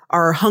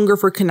our hunger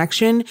for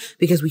connection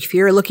because we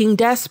fear looking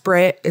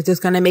desperate. Is this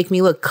going to make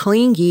me look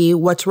clingy?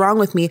 What's wrong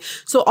with me?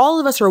 So all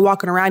of us are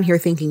walking around here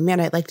thinking, man,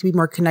 I'd like to be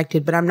more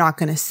connected, but I'm not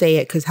going to say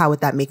it because how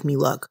would that make me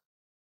look?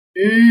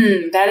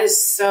 That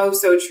is so,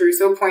 so true.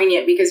 So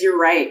poignant, because you're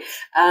right.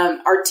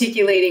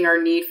 Articulating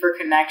our need for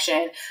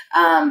connection,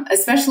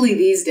 especially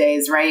these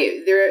days,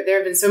 right? There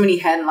have been so many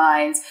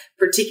headlines,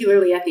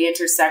 particularly at the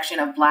intersection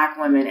of Black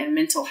women and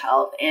mental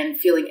health and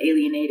feeling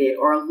alienated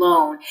or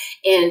alone.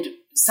 And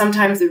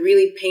sometimes the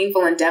really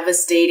painful and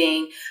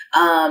devastating,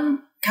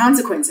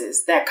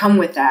 consequences that come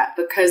with that,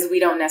 because we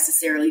don't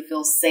necessarily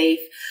feel safe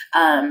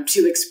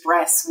to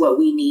express what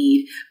we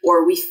need,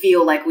 or we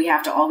feel like we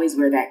have to always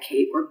wear that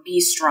cape or be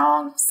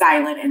strong,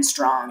 silent and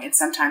strong, and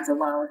sometimes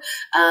alone,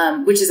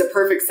 which is a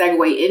perfect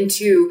segue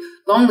into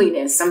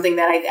loneliness, something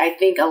that I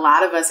think a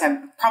lot of us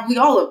have, probably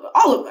all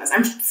of us.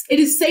 It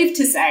is safe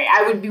to say,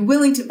 I would be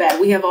willing to bet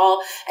we have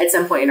all at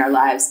some point in our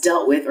lives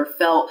dealt with or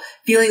felt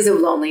feelings of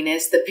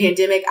loneliness. The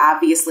pandemic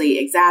obviously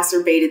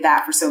exacerbated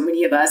that for so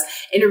many of us,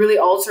 and it really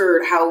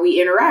altered how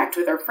we interact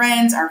with our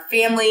friends, our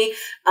family,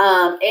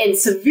 and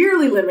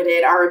severely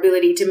limited our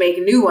ability to make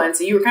new ones.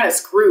 So you were kind of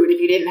screwed if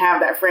you didn't have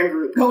that friend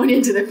group going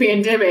into the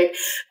pandemic.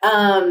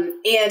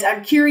 And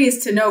I'm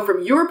curious to know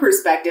from your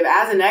perspective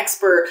as an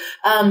expert,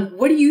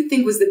 what do you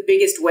think was the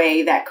biggest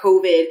way that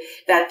COVID,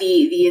 that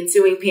the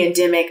ensuing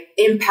pandemic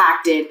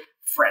impacted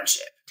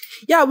friendship?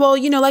 Yeah,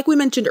 well, like we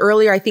mentioned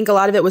earlier, I think a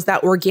lot of it was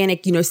that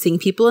organic, seeing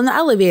people in the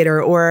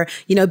elevator or,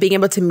 being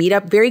able to meet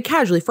up very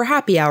casually for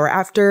happy hour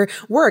after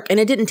work. And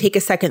it didn't take a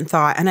second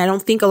thought. And I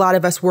don't think a lot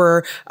of us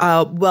were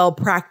well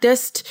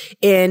practiced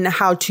in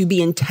how to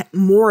be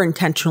more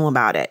intentional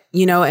about it.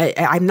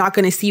 I'm not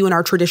going to see you in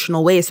our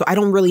traditional way. So I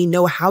don't really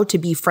know how to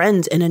be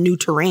friends in a new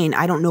terrain.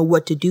 I don't know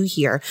what to do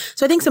here.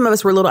 So I think some of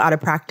us were a little out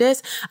of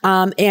practice.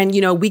 And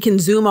we can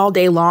Zoom all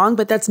day long,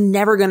 but that's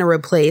never going to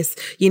replace,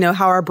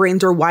 how our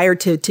brains are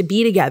wired to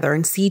be together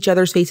and see each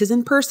other's faces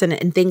in person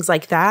and things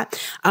like that.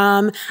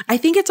 I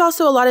think it's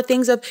also a lot of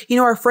things of,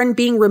 our friend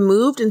being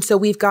removed. And so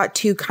we've got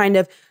to kind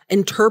of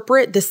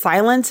interpret the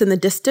silence and the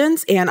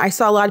distance. And I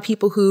saw a lot of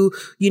people who,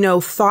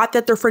 thought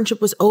that their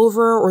friendship was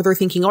over, or they're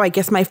thinking, oh, I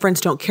guess my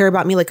friends don't care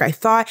about me like I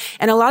thought.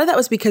 And a lot of that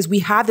was because we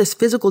have this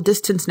physical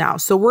distance now.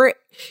 So we're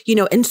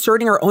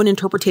inserting our own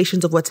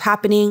interpretations of what's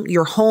happening.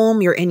 You're home,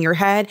 you're in your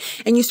head,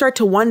 and you start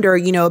to wonder,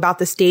 about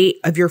the state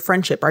of your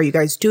friendship. Are you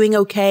guys doing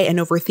okay? And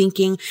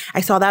overthinking.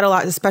 I saw that a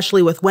lot,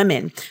 especially with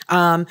women.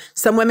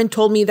 Some women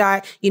told me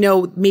that,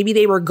 maybe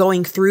they were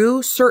going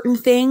through certain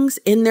things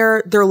in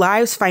their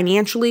lives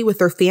financially with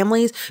their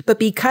families, but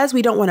because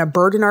we don't want to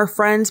burden our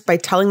friends by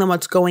telling them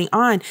what's going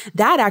on,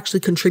 that actually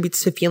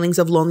contributes to feelings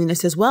of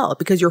loneliness as well,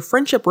 because your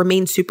friendship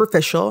remains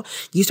superficial.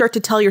 You start to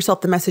tell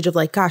yourself the message of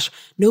like, gosh,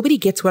 nobody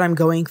gets what I'm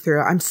going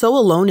through. I'm so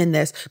alone in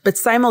this, but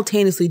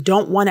simultaneously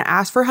don't want to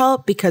ask for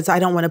help because I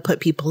don't want to put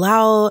people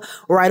out,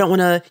 or I don't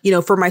want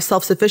to, for my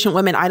self-sufficient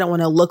women, I don't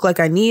want to look like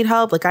I need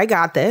help. Like, I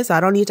got this. I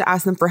don't need to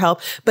ask them for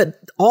help. But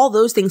all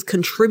those things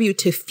contribute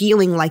to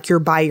feeling like you're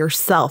by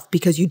yourself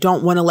because you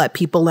don't want to let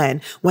people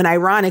in. When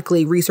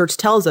ironically, research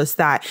tells us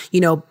that,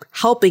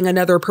 helping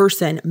another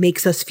person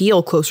makes us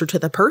feel closer to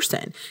the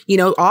person,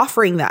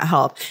 offering that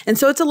help. And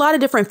so it's a lot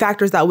of different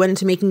factors that went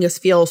into making us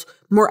feel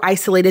more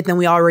isolated than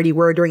we already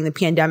were during the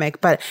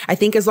pandemic. But I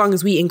think as long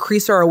as we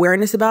increase our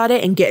awareness about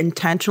it and get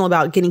intentional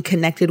about getting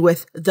connected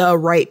with the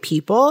right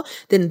people,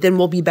 then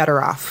we'll be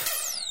better off.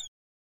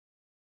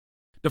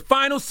 The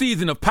final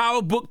season of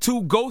Power Book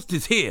 2 Ghost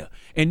is here,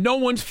 and no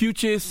one's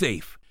future is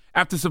safe.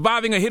 After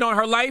surviving a hit on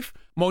her life,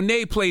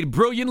 Monet, played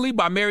brilliantly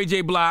by Mary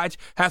J. Blige,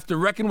 has to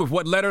reckon with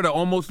what led her to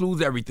almost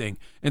lose everything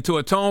and to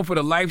atone for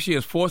the life she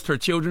has forced her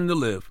children to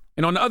live.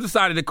 And on the other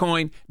side of the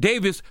coin,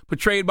 Davis,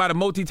 portrayed by the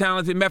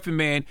multi-talented Method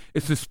Man,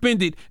 is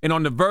suspended and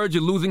on the verge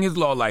of losing his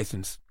law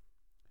license.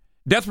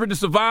 Desperate to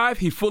survive,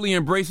 he fully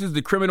embraces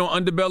the criminal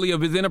underbelly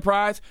of his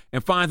enterprise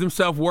and finds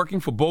himself working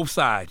for both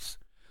sides,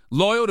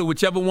 loyal to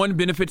whichever one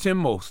benefits him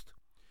most.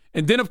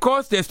 And then, of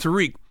course, there's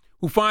Tariq,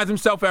 who finds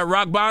himself at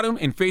rock bottom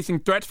and facing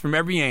threats from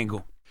every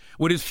angle.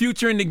 With his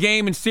future in the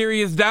game in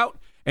serious doubt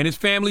and his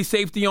family's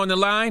safety on the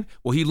line,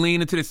 will he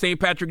lean into the St.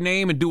 Patrick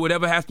name and do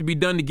whatever has to be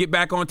done to get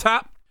back on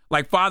top?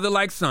 Like father,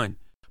 like son.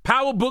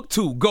 Power Book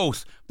 2,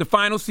 Ghost, the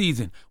final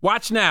season.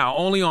 Watch now,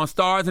 only on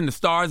Stars and the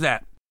Stars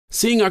app.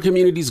 Seeing our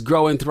communities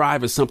grow and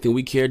thrive is something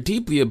we care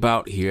deeply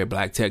about here at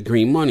Black Tech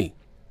Green Money.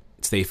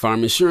 State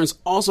Farm Insurance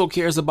also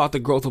cares about the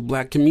growth of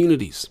Black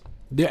communities.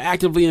 They're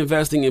actively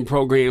investing in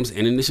programs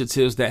and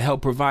initiatives that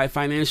help provide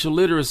financial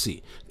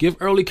literacy, give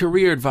early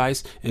career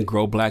advice, and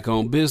grow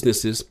Black-owned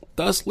businesses,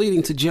 thus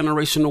leading to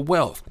generational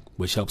wealth,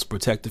 which helps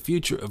protect the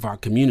future of our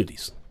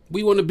communities.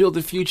 We want to build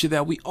a future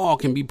that we all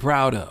can be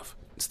proud of.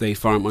 State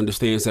Farm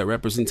understands that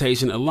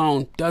representation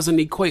alone doesn't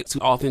equate to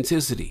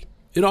authenticity.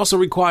 It also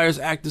requires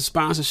active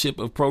sponsorship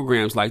of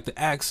programs like the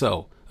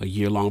AXO, a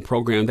year-long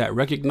program that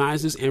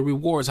recognizes and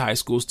rewards high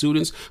school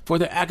students for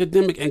their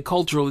academic and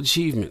cultural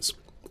achievements,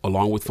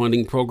 along with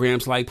funding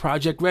programs like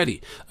Project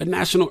Ready, a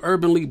National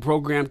Urban League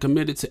program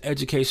committed to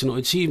educational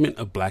achievement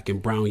of Black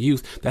and brown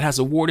youth that has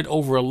awarded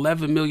over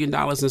 $11 million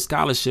in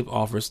scholarship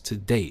offers to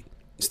date.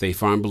 State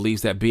Farm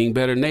believes that being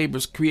better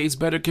neighbors creates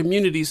better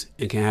communities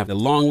and can have a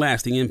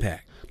long-lasting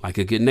impact. Like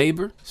a good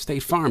neighbor,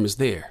 State Farm is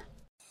there.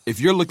 If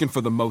you're looking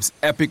for the most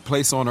epic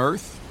place on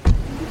Earth,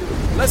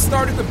 let's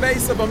start at the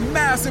base of a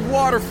massive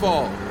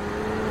waterfall.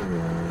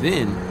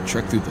 Then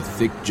trek through the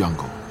thick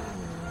jungle.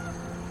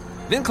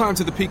 Then climb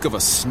to the peak of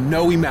a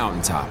snowy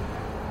mountaintop.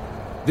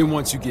 Then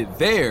once you get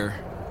there,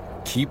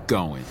 keep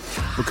going.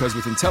 Because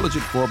with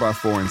intelligent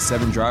 4x4 and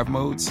 7 drive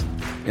modes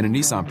and a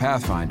Nissan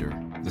Pathfinder,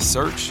 the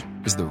search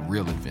is the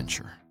real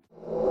adventure.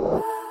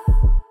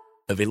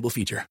 Available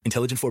feature.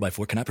 Intelligent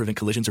 4x4 cannot prevent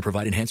collisions or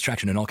provide enhanced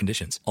traction in all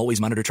conditions.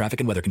 Always monitor traffic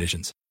and weather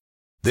conditions.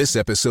 This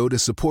episode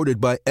is supported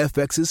by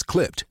FX's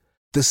Clipped,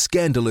 the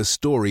scandalous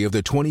story of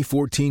the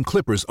 2014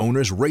 Clippers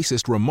owner's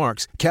racist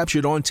remarks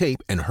captured on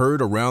tape and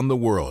heard around the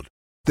world.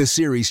 The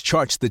series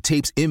charts the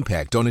tape's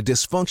impact on a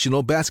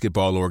dysfunctional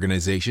basketball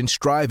organization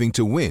striving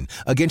to win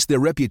against their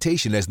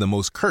reputation as the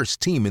most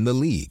cursed team in the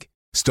league.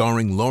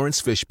 Starring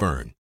Lawrence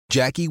Fishburne,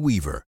 Jackie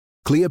Weaver,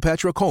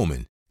 Cleopatra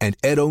Coleman, and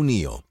Ed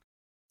O'Neill.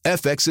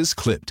 FX's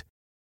Clipped.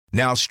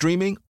 Now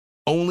streaming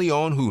only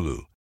on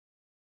Hulu.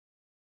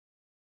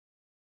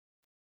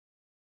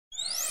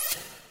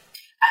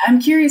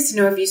 I'm curious to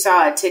know if you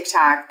saw a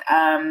TikTok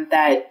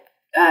that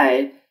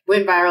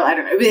went viral. I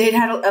don't know. It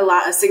had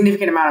a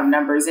significant amount of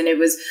numbers, and it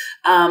was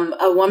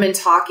a woman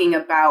talking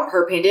about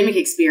her pandemic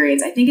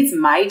experience. I think it's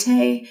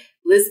Maite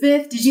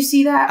Lisbeth. Did you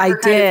see that? I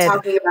did.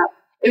 Talking about.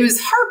 It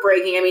was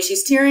heartbreaking. I mean,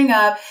 she's tearing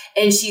up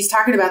and she's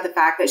talking about the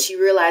fact that she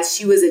realized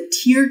she was a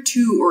tier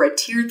 2 or a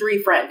tier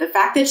 3 friend. The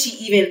fact that she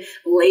even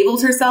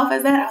labeled herself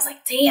as that, I was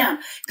like, damn.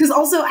 Because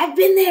also I've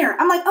been there.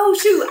 I'm like, oh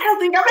shoot, I don't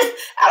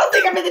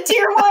think I'm in the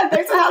tier 1.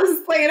 That's how this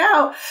is playing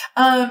out.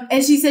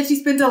 And she said she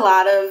spent a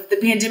lot of the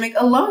pandemic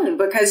alone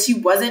because she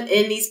wasn't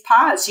in these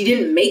pods. She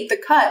didn't make the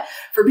cut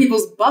for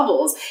people's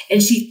bubbles.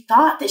 And she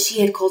thought that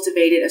she had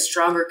cultivated a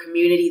stronger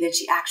community than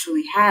she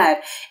actually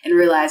had and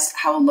realized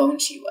how alone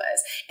she was.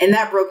 And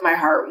that broke my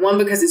heart. One,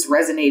 because it's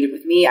resonated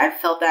with me. I've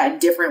felt that in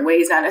different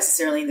ways, not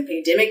necessarily in the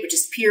pandemic, but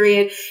just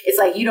period. It's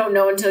like you don't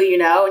know until you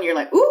know, and you're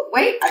like, ooh,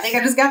 wait, I think I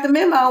just got the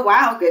memo.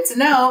 Wow, good to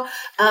know.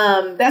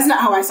 That's not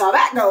how I saw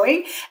that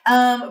going.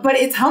 But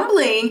it's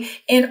humbling.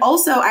 And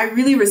also, I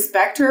really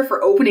respect her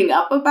for opening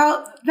up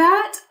about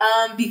that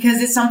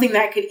because it's something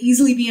that could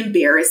easily be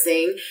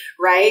embarrassing,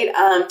 right?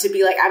 To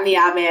be like, I'm the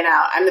odd man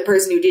out. I'm the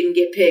person who didn't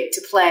get picked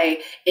to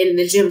play in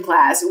the gym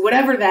class,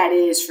 whatever that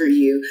is for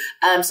you.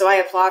 So I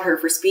applaud her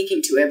for speaking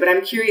to it, but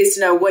I'm curious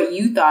to know what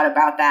you thought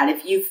about that.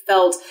 If you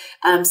felt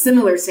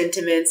similar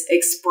sentiments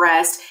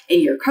expressed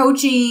in your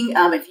coaching,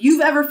 if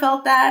you've ever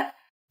felt that.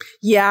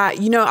 Yeah,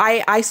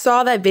 I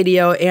saw that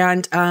video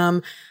and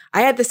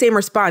I had the same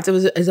response. It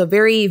was a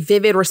very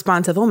vivid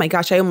response of, oh my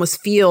gosh, I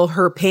almost feel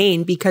her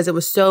pain because it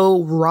was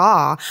so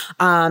raw.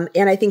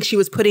 And I think she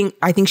was putting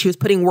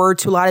word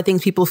to a lot of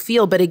things people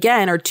feel, but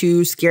again, are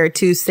too scared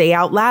to say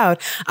out loud.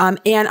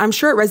 And I'm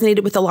sure it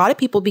resonated with a lot of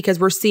people because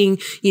we're seeing,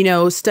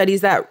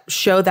 studies that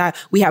show that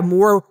we have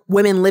more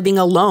women living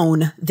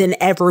alone than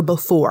ever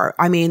before.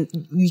 I mean,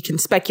 we can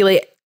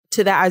speculate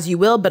to that as you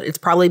will, but it's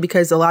probably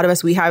because a lot of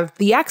us, we have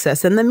the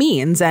access and the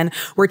means, and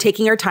we're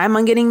taking our time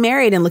on getting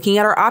married and looking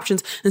at our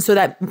options. And so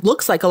that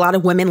looks like a lot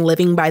of women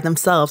living by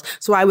themselves.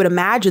 So I would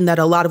imagine that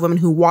a lot of women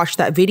who watched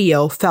that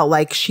video felt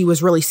like she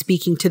was really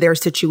speaking to their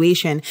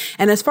situation.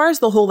 And as far as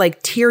the whole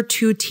like tier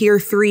 2, tier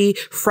 3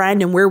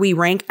 friend and where we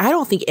rank, I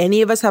don't think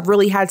any of us have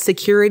really had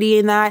security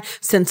in that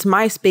since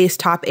MySpace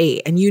top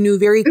 8. And you knew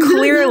very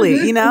clearly,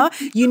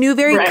 you knew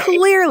very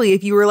clearly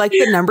if you were like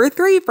the number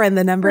 3 friend,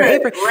 the number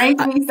 8 friend.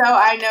 Rank me so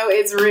I know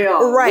it's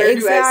real. Right,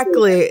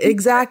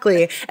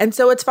 exactly. And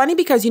so it's funny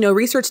because,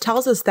 research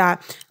tells us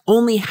that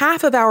only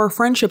half of our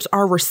friendships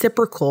are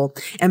reciprocal.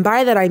 And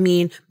by that, I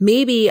mean,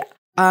 maybe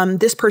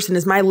this person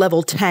is my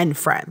level 10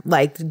 friend.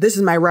 Like, this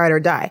is my ride or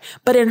die.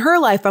 But in her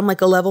life, I'm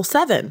like a level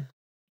 7.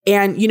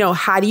 And,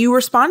 how do you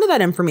respond to that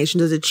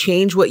information? Does it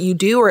change what you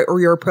do or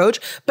your approach?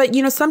 But,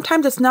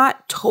 sometimes it's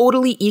not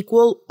totally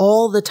equal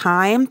all the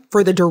time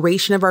for the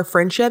duration of our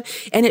friendship.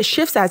 And it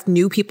shifts as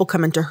new people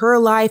come into her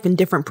life and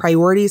different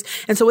priorities.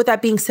 And so with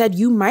that being said,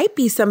 you might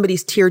be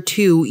somebody's tier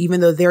 2, even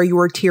though they're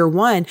your tier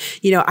 1.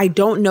 I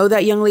don't know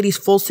that young lady's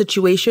full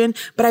situation,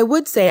 but I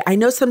would say, I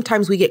know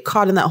sometimes we get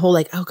caught in that whole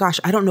like, oh gosh,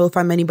 I don't know if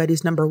I'm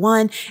anybody's number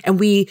 1. And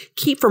we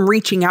keep from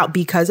reaching out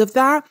because of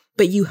that.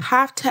 But you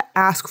have to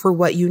ask for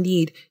what you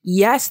need.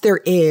 Yes,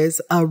 there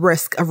is a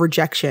risk of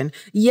rejection.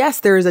 Yes,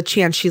 there is a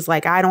chance she's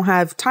like, I don't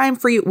have time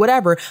for you,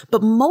 whatever.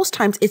 But most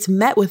times it's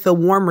met with a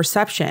warm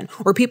reception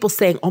or people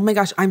saying, oh my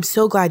gosh, I'm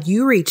so glad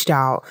you reached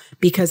out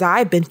because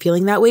I've been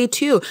feeling that way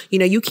too.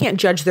 You can't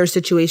judge their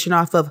situation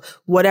off of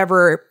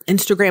whatever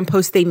Instagram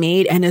post they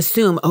made and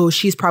assume, oh,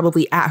 she's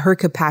probably at her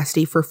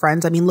capacity for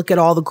friends. I mean, look at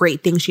all the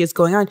great things she has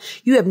going on.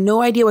 You have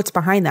no idea what's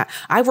behind that.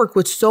 I've worked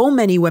with so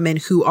many women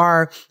who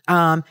are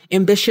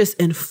ambitious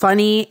and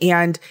funny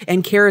and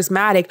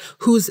charismatic,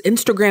 whose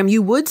Instagram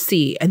you would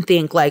see and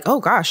think like, oh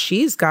gosh,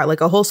 she's got like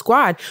a whole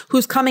squad,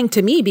 who's coming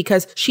to me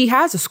because she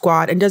has a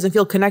squad and doesn't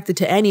feel connected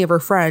to any of her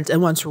friends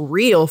and wants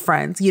real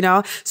friends,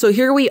 So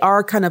here we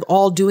are kind of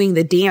all doing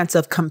the dance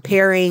of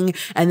comparing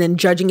and then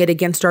judging it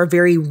against our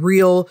very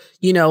real,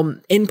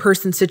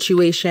 in-person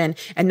situation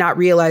and not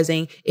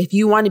realizing if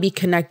you want to be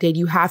connected,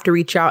 you have to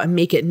reach out and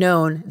make it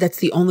known. That's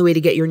the only way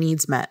to get your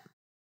needs met.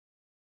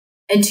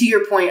 And to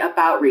your point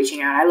about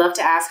reaching out, I love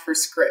to ask for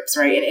scripts,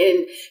 right?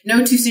 And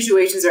no two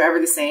situations are ever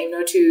the same.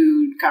 No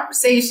two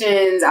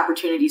conversations,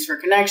 opportunities for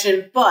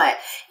connection. But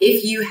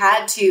if you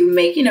had to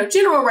make,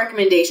 general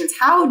recommendations,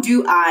 how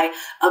do I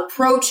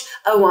approach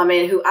a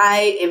woman who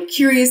I am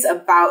curious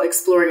about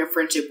exploring a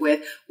friendship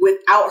with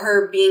without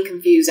her being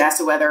confused as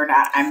to whether or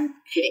not I'm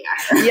hitting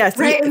on her? Yes.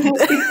 Right?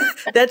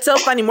 That's so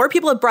funny. More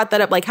people have brought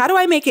that up. Like, how do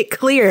I make it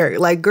clear?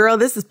 Like, girl,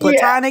 this is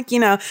platonic. You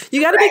got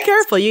to be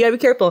careful. You got to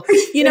be careful.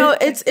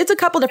 It's a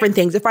couple different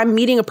things. If I'm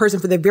meeting a person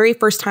for the very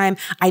first time,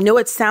 I know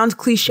it sounds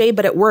cliche,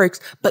 but it works.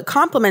 But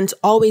compliments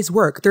always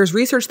work. There's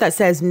research that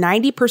says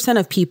 90%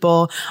 of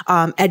people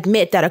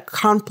admit that a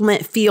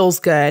compliment feels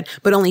good,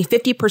 but only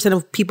 50%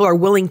 of people are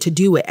willing to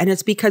do it. And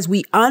it's because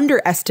we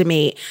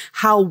underestimate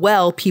how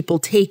well people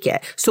take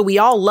it. So we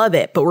all love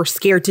it, but we're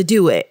scared to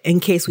do it in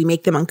case we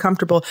make them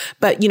uncomfortable.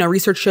 But,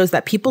 research shows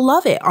that people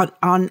love it.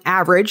 On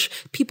average,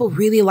 people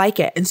really like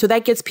it. And so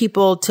that gets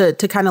people to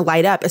kind of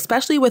light up,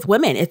 especially with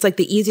women. It's like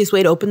the easiest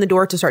way to open the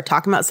door to start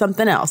talking about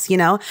something else,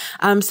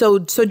 So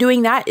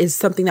doing that is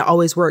something that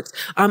always works.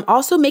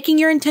 Also making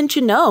your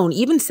intention known,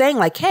 even saying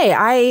like, hey,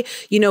 I,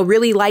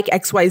 really like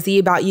XYZ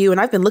about you. And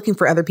I've been looking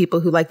for other people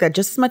who like that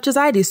just as much as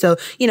I do. So,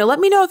 let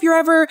me know if you're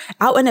ever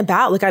out and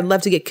about. Like, I'd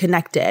love to get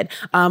connected.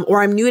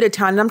 Or I'm new to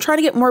town and I'm trying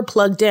to get more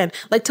plugged in.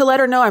 Like, to let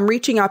her know I'm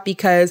reaching out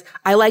because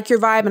I like your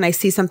vibe and I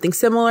see something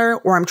similar,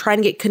 or I'm trying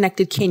to get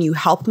connected. Can you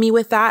help me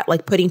with that?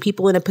 Like, putting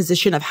people in a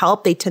position of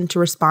help, they tend to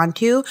respond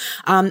to.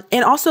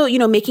 And also,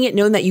 making it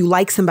known that you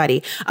like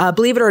somebody.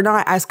 Believe it or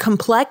not, as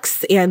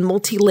complex and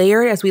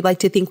multi-layered as we like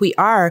to think we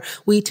are,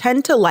 we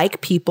tend to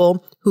like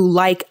people who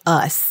like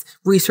us.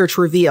 Research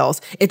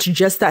reveals it's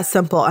just that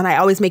simple. And I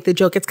always make the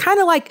joke. It's kind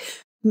of like,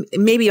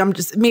 maybe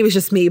it's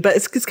just me, but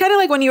it's kind of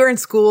like when you were in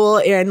school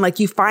and like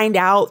you find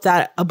out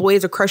that a boy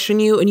has a crush on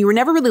you and you were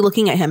never really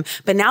looking at him.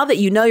 But now that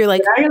you're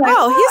like,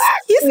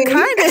 he's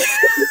kind of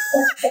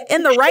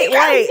in the right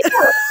light.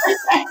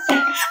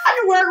 I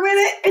can work with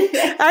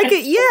it. I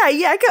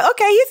could.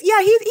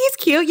 Okay. He's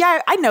cute.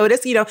 Yeah. I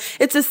noticed,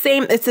 it's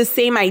the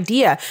same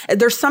idea.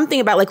 There's something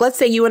about like, let's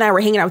say you and I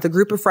were hanging out with a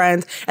group of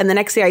friends and the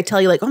next day I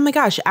tell you like, oh my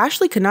gosh,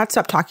 Ashley could not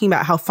stop talking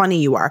about how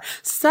funny you are.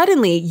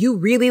 Suddenly you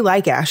really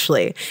like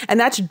Ashley. And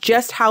that's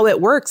just how it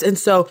works. And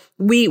so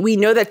we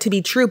know that to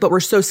be true, but we're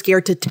so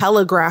scared to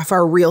telegraph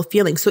our real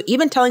feelings. So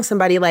even telling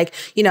somebody like,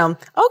 okay,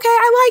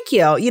 I like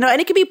you, and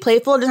it can be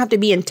playful. It doesn't have to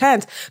be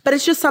intense, but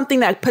it's just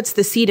something that puts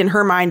the seed in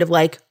her mind of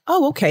like,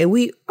 oh, okay,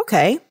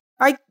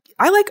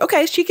 I like,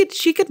 okay, she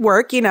could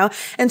work,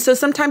 And so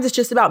sometimes it's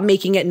just about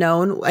making it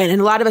known.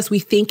 And a lot of us, we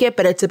think it,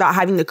 but it's about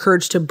having the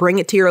courage to bring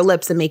it to your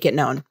lips and make it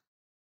known.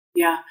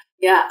 Yeah.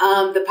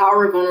 Yeah. The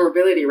power of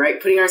vulnerability,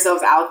 right? Putting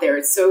ourselves out there.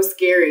 It's so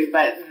scary,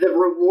 but the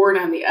reward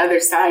on the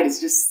other side is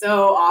just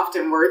so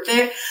often worth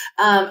it.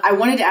 I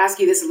wanted to ask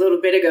you this a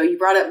little bit ago. You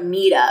brought up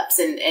meetups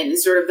and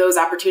sort of those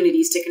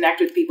opportunities to connect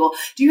with people.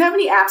 Do you have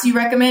any apps you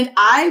recommend?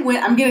 I'm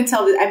going to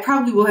tell this. I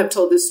probably will have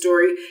told this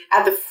story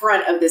at the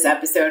front of this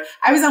episode.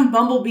 I was on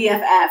Bumble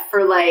BFF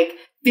for like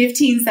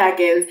 15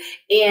 seconds,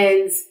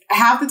 and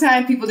half the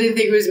time people didn't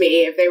think it was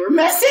me if they were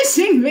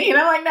messaging me. And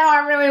I'm like, no,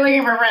 I'm really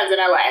looking for friends in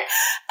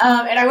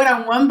LA. And I went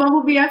on one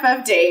Bumble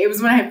BFF date. It was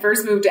when I had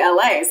first moved to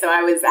LA. So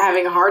I was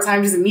having a hard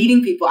time just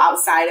meeting people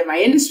outside of my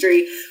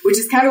industry, which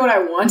is kind of what I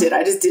wanted.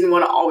 I just didn't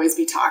want to always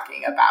be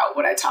talking about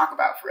what I talk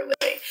about for a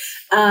living.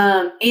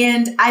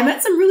 And I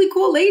met some really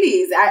cool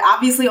ladies. I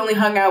obviously only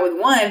hung out with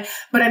one,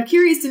 but I'm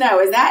curious to know,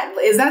 is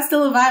that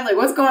still a vibe? Like,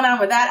 what's going on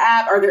with that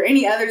app? Are there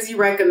any others you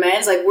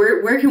recommend? Like,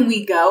 where can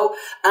we go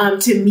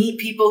to meet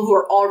people who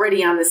are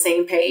already on the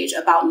same page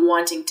about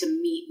wanting to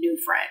meet new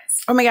friends?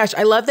 Oh my gosh,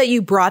 I love that you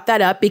brought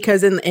that up,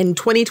 because in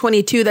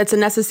 2022, that's a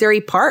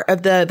necessary part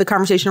of the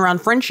conversation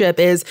around friendship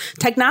is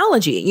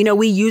technology. You know,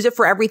 we use it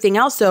for everything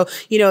else. So,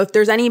 you know, if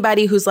there's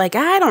anybody who's like,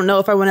 I don't know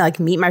if I want to like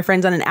meet my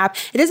friends on an app,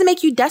 it doesn't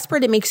make you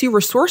desperate. It makes you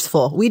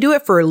resourceful. We do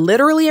it for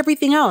literally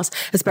everything else,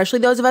 especially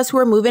those of us who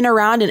are moving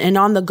around and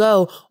on the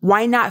go.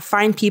 Why not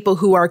find people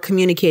who are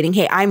communicating,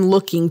 hey, I'm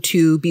looking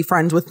to be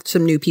friends with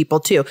some new people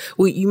too.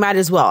 Well, you might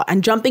as well.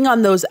 And jumping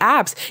on those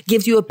apps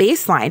gives you a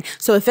baseline.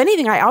 So if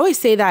anything, I always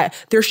say that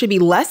there should be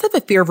less of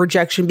a fear of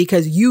rejection,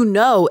 because you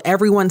know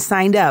everyone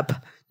signed up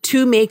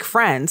to make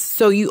friends.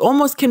 So you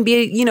almost can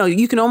be, you know,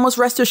 you can almost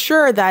rest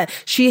assured that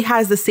she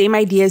has the same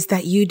ideas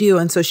that you do.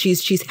 And so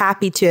she's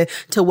happy to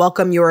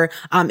welcome your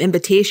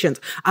invitations.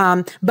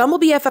 Bumble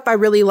BFF I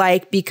really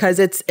like because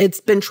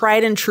it's been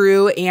tried and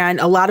true, and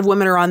a lot of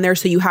women are on there.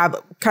 So you have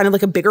kind of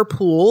like a bigger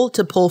pool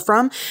to pull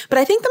from. But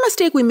I think the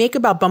mistake we make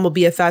about Bumble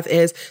BFF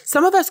is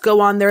some of us go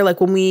on there like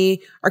when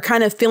we are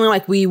kind of feeling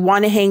like we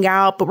want to hang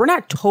out, but we're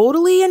not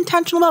totally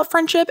intentional about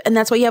friendship. And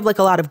that's why you have like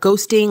a lot of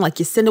ghosting. Like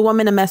you send a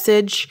woman a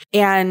message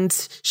and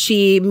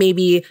she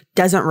maybe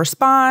doesn't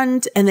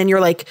respond, and then you're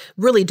like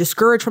really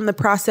discouraged from the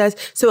process.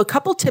 So a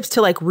couple tips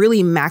to like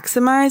really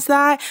maximize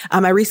that.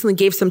 I recently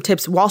gave some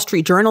tips. Wall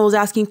Street Journal was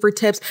asking for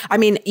tips. I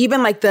mean,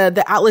 even like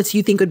the outlets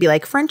you think would be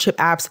like friendship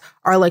apps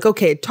are like,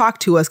 okay, talk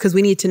to us because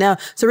we need to know.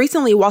 So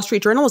recently Wall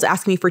Street Journal was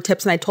asking me for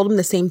tips, and I told them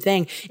the same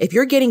thing. If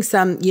you're getting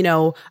some,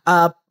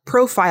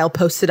 profile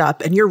posted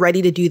up and you're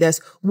ready to do this,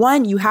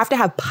 one, you have to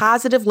have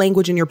positive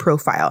language in your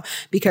profile,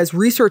 because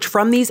research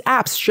from these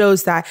apps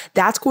shows that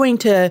that's going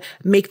to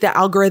make the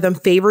algorithm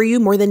favor you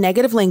more than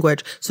negative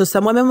language. So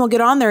some women will get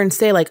on there and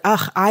say like,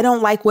 ugh, I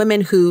don't like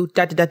women who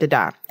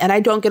and I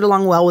don't get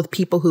along well with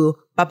people who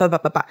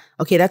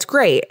Okay, that's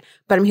great,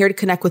 but I'm here to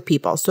connect with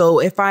people. So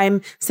if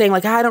I'm saying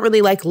like, I don't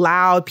really like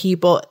loud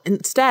people,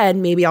 instead,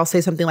 maybe I'll say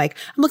something like,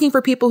 I'm looking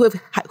for people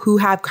who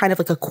have kind of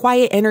like a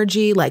quiet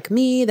energy like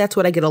me. That's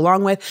what I get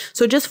along with.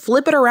 So just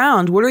flip it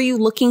around. What are you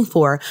looking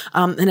for?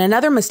 And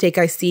another mistake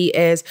I see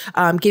is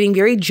giving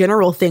very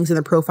general things in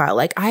the profile.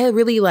 Like I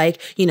really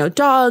like,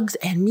 dogs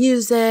and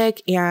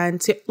music,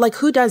 and like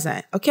who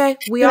doesn't? Okay,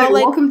 we all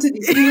like welcome to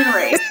the human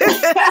race.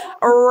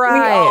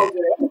 Right.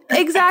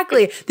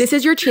 Exactly. This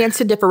is your chance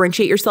to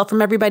differentiate yourself from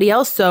everybody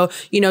else. So,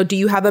 do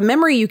you have a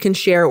memory you can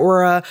share,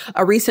 or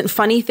a recent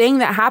funny thing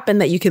that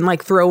happened that you can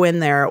like throw in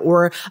there,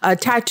 or a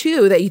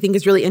tattoo that you think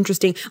is really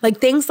interesting, like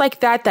things like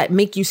that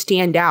make you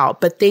stand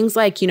out. But things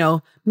like,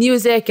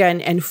 music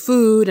and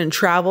food and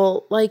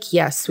travel, like,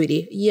 yes,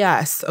 sweetie.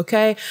 Yes.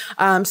 Okay.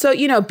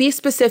 So, be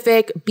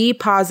specific, be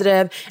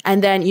positive,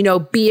 and then,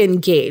 be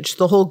engaged.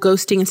 The whole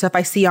ghosting and stuff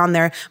I see on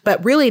there.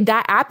 But really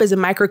that app is a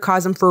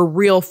microcosm for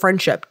real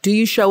friendship. Do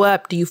you show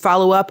up? Do you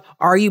follow up?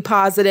 Are you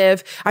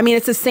positive? I mean,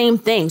 it's the same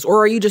things.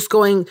 Or are you just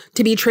going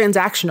to be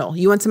transactional?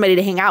 You want somebody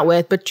to hang out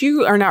with, but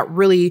you are not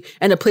really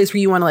in a place where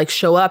you want to like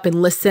show up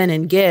and listen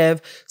and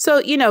give.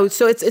 So,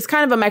 so it's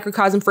kind of a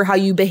microcosm for how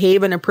you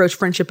behave and approach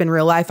friendship in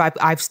real life.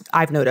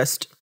 I've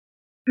noticed.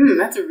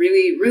 That's a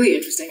really, really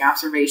interesting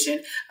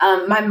observation.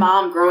 My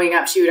mom growing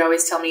up, she would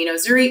always tell me,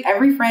 Zuri,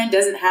 every friend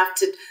doesn't have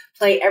to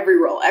play every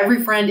role.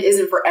 Every friend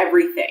isn't for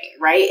everything,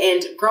 right?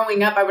 And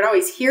growing up, I would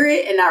always hear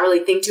it and not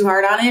really think too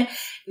hard on it.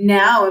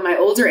 Now, in my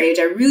older age,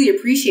 I really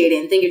appreciate it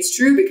and think it's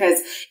true because,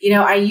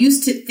 I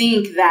used to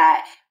think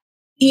that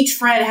each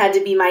friend had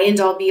to be my end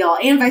all be all,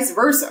 and vice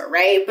versa,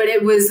 right? But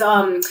it was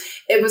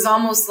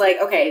almost like,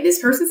 okay, this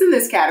person's in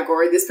this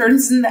category, this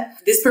person's in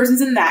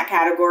that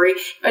category.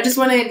 If I just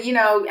want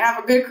to,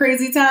 have a good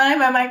crazy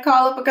time, I might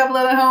call up a couple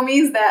of the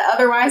homies that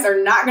otherwise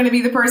are not going to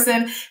be the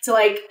person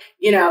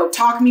to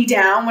talk me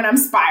down when I'm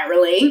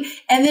spiraling.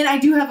 And then I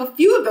do have a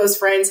few of those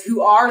friends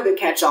who are the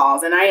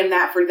catch-alls, and I am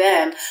that for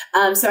them.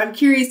 So I'm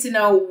curious to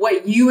know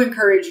what you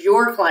encourage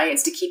your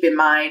clients to keep in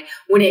mind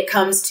when it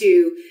comes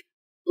to,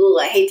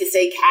 I hate to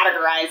say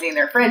categorizing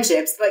their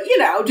friendships, but,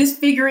 just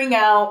figuring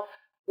out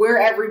where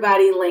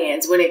everybody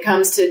lands when it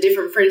comes to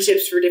different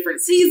friendships for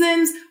different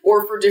seasons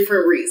or for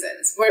different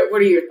reasons. What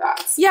are your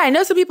thoughts? Yeah, I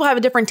know some people have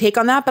a different take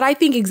on that, but I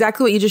think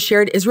exactly what you just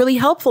shared is really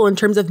helpful in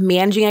terms of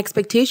managing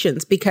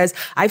expectations, because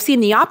I've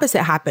seen the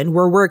opposite happen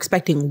where we're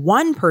expecting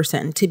one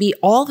person to be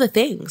all the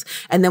things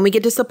and then we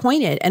get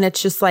disappointed. And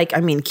it's just like,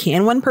 I mean,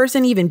 can one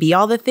person even be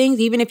all the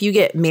things? Even if you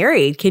get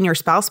married, can your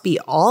spouse be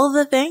all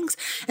the things?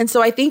 And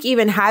so I think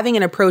even having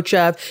an approach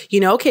of,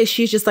 okay,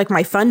 she's just like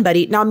my fun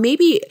buddy. Now,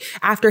 maybe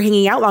after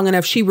hanging out long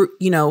enough,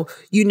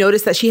 you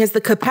notice that she has the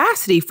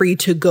capacity for you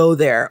to go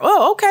there.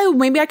 Oh, okay,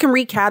 maybe I can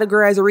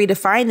recategorize or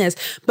redefine this.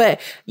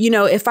 But,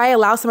 if I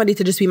allow somebody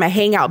to just be my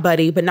hangout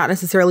buddy, but not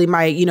necessarily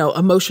my,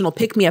 emotional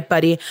pick-me-up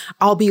buddy,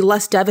 I'll be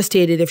less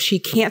devastated if she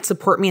can't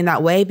support me in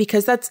that way,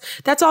 because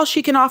that's all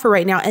she can offer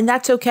right now. And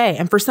that's okay.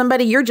 And for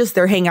somebody, you're just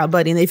their hangout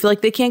buddy and they feel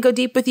like they can't go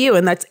deep with you,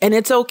 and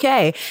it's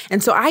okay.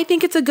 And so I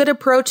think it's a good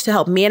approach to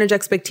help manage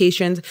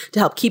expectations, to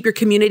help keep your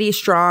community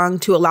strong,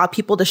 to allow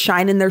people to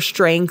shine in their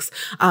strengths.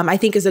 I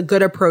think is a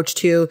good approach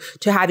to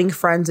having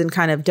friends in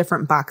kind of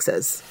different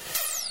boxes.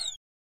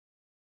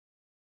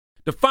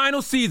 The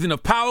final season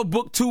of Power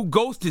Book 2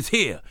 Ghost is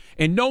here,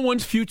 and no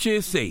one's future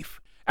is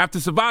safe. After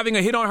surviving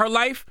a hit on her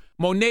life,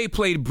 Monet,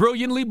 played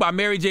brilliantly by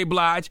Mary J.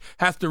 Blige,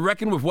 has to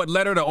reckon with what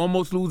led her to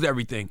almost lose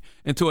everything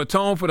and to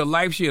atone for the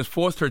life she has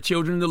forced her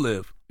children to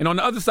live. And on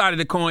the other side of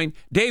the coin,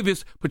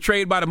 Davis,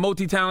 portrayed by the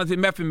multi-talented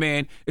Method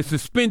Man, is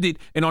suspended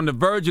and on the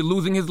verge of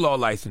losing his law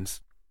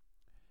license.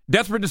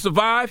 Desperate to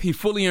survive, he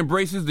fully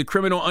embraces the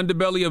criminal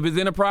underbelly of his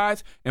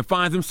enterprise and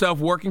finds himself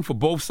working for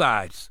both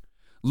sides,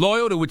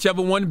 loyal to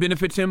whichever one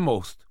benefits him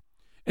most.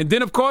 And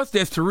then, of course,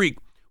 there's Tariq,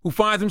 who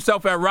finds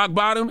himself at rock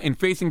bottom and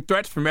facing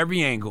threats from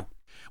every angle.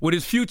 With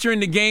his future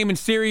in the game in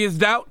serious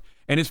doubt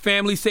and his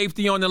family's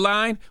safety on the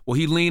line, will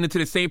he lean into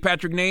the St.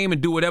 Patrick name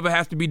and do whatever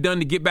has to be done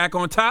to get back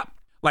on top?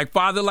 Like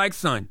father, like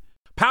son.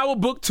 Power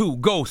Book 2,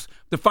 Ghost,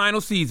 the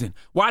final season.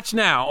 Watch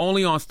now,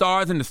 only on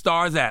Stars and the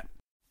Stars app.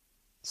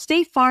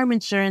 State Farm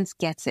Insurance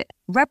gets it.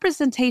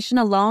 Representation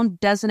alone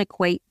doesn't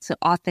equate to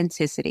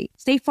authenticity.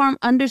 State Farm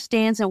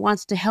understands and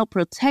wants to help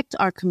protect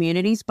our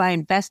communities by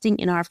investing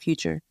in our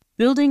future,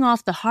 building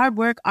off the hard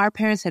work our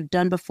parents have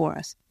done before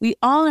us. We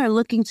all are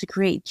looking to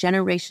create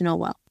generational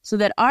wealth so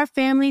that our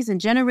families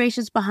and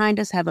generations behind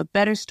us have a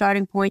better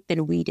starting point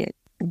than we did.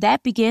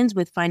 That begins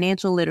with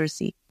financial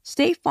literacy.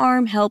 State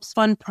Farm helps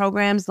fund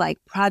programs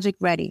like Project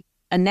Ready,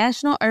 a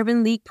National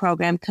Urban League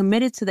program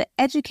committed to the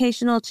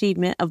educational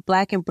achievement of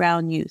Black and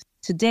Brown youth.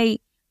 To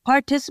date,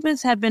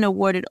 participants have been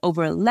awarded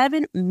over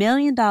 $11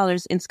 million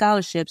in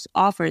scholarships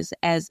offers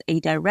as a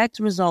direct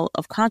result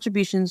of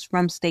contributions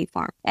from State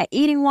Farm. At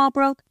Eating While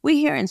Broke, we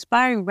hear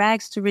inspiring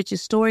rags to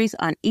riches stories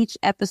on each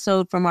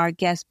episode from our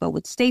guests, but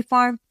with State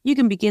Farm, you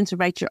can begin to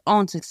write your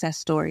own success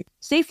story.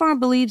 State Farm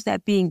believes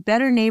that being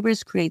better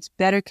neighbors creates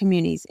better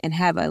communities and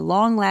have a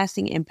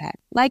long-lasting impact.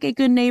 Like a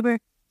good neighbor,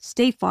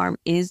 State Farm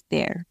is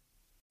there.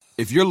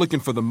 If you're looking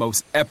for the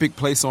most epic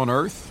place on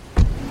Earth,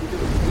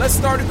 let's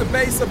start at the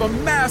base of a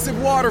massive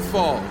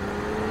waterfall.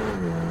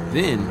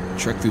 Then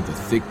trek through the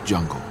thick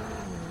jungle.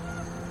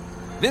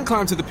 Then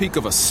climb to the peak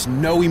of a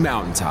snowy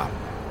mountaintop.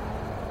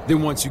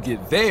 Then once you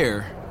get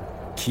there,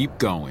 keep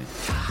going.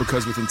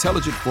 Because with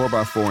intelligent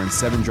 4x4 and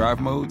 7 drive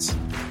modes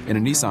and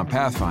a Nissan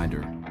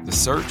Pathfinder, the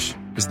search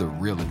is the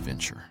real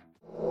adventure.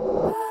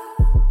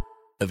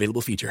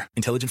 Available feature.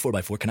 Intelligent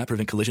 4x4 cannot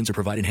prevent collisions or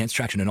provide enhanced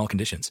traction in all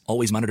conditions.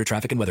 Always monitor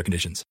traffic and weather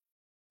conditions.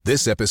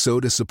 This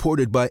episode is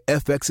supported by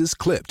FX's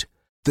Clipped,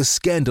 the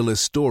scandalous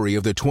story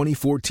of the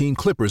 2014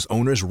 Clippers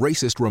owner's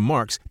racist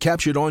remarks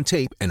captured on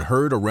tape and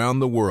heard around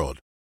the world.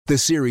 The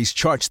series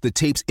charts the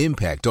tape's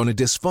impact on a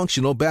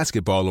dysfunctional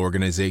basketball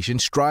organization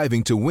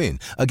striving to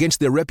win against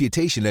their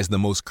reputation as the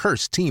most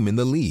cursed team in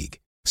the league.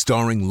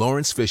 Starring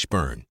Lawrence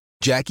Fishburne,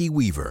 Jackie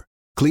Weaver,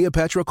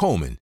 Cleopatra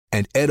Coleman,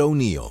 and Ed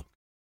O'Neill.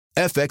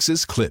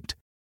 FX's Clipped.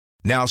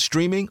 Now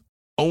streaming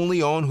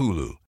only on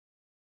Hulu.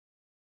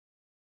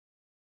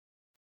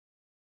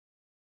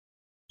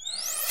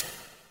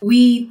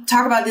 We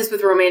talk about this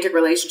with romantic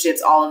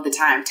relationships all of the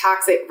time,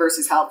 toxic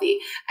versus healthy.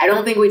 I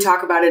don't think we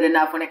talk about it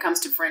enough when it comes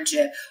to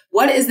friendship.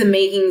 What is the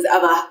makings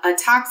of a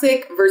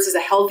toxic versus a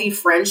healthy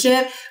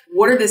friendship?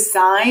 What are the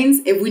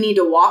signs if we need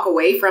to walk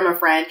away from a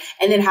friend?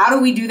 And then how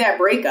do we do that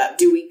breakup?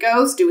 Do we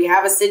ghost? Do we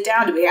have a sit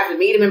down? Do we have to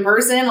meet him in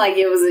person? Like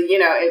it was,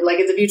 like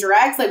it's a future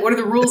ex? Like what are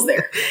the rules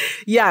there?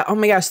 Yeah. Oh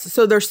my gosh.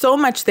 So there's so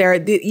much there.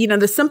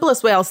 The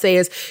simplest way I'll say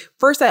is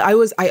first, I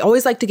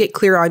always like to get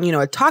clear on,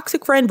 a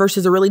toxic friend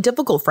versus a really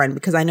difficult friend,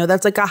 because I know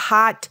that's like a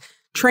hot,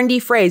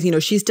 trendy phrase.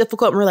 She's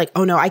difficult. And we're like,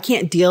 oh no, I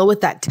can't deal with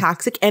that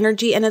toxic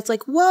energy. And it's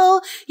like,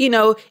 well,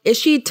 is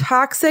she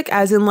toxic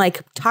as in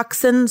like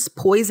toxins,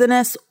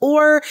 poisonous,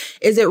 or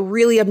is it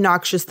really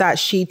obnoxious that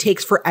she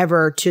takes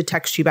forever to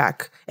text you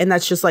back? And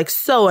that's just like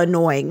so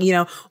annoying,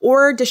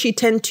 or does she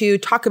tend to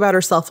talk about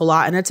herself a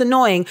lot and it's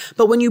annoying,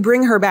 but when you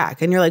bring her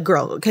back and you're like,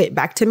 girl, okay,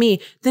 back to me,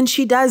 then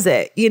she does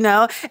it,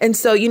 And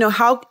so,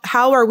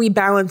 how are we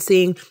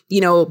balancing,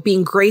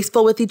 being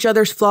graceful with each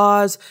other's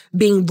flaws,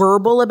 being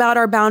verbal about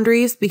our boundaries,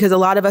 boundaries, because a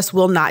lot of us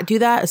will not do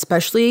that,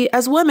 especially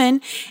as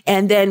women.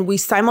 And then we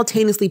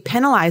simultaneously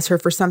penalize her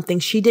for something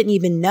she didn't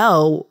even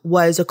know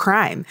was a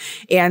crime.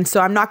 And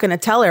so I'm not going to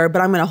tell her,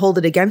 but I'm going to hold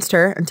it against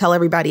her and tell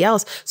everybody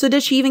else. So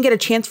did she even get a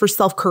chance for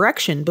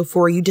self-correction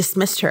before you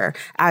dismissed her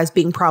as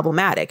being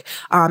problematic?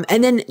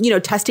 And then,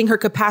 testing her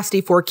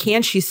capacity for,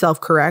 can she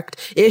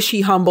self-correct? Is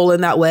she humble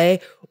in that way?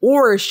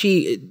 Or is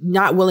she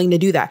not willing to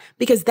do that?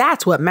 Because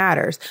that's what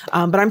matters.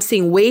 But I'm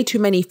seeing way too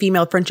many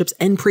female friendships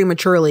end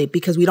prematurely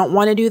because we don't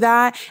want to do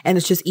that. And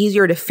it's just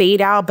easier to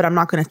fade out, but I'm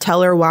not going to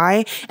tell her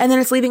why. And then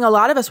it's leaving a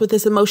lot of us with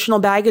this emotional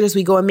baggage as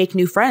we go and make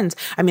new friends.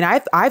 I mean,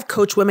 I've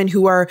coached women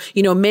who are,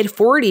 mid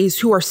 40s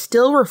who are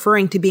still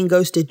referring to being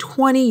ghosted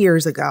 20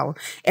 years ago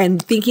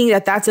and thinking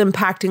that that's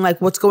impacting like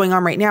what's going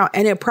on right now.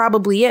 And it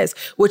probably is,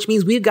 which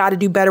means we've got to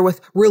do better with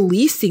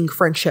releasing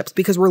friendships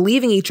because we're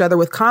leaving each other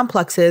with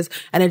complexes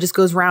and it just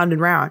goes round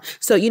and round.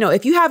 So,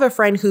 if you have a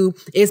friend who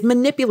is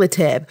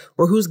manipulative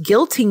or who's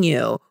guilting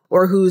you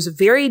or who's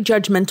very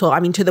judgmental, I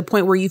mean, to the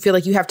point where you feel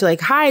like you have to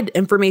like hide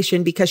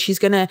information because she's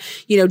going to,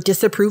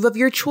 disapprove of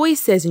your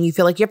choices and you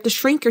feel like you have to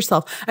shrink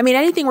yourself. I mean,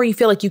 anything where you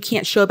feel like you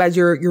can't show up as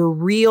your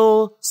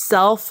real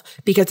self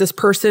because this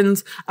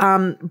person's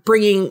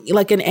bringing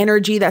like an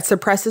energy that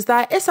suppresses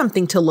that is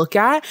something to look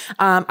at.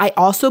 I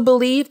also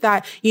believe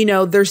that,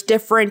 there's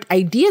different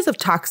ideas of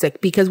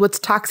toxic because what's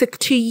toxic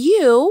to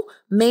you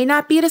may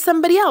not be to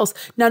somebody else.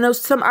 Now, no,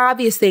 some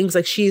obvious things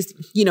like she's,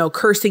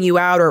 cursing you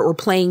out or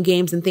playing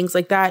games and things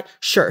like that.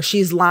 Sure.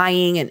 She's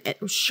lying and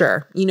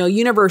sure,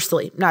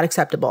 universally not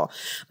acceptable.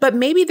 But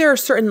maybe there are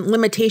certain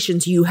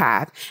limitations you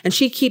have and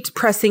she keeps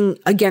pressing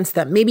against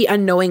them, maybe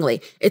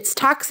unknowingly. It's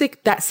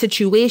toxic, that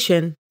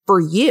situation for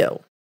you.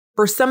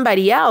 For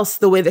somebody else,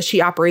 the way that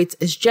she operates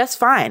is just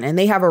fine. And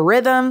they have a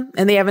rhythm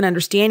and they have an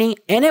understanding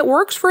and it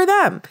works for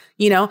them,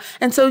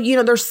 And so,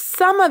 there's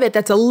some of it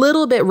that's a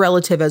little bit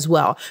relative as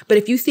well. But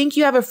if you think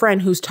you have a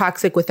friend who's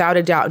toxic without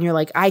a doubt and you're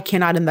like, I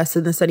cannot invest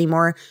in this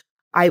anymore.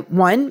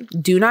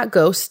 Do not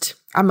ghost.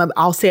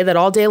 I'll say that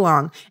all day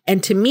long.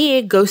 And to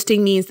me, ghosting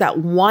means that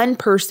one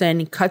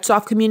person cuts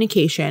off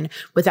communication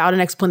without an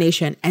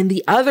explanation and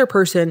the other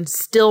person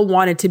still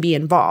wanted to be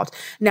involved.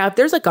 Now, if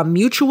there's like a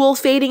mutual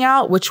fading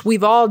out, which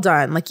we've all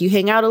done, like you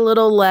hang out a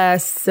little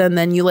less and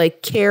then you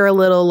like care a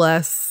little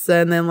less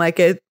and then like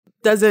it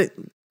doesn't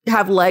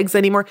have legs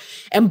anymore.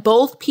 And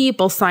both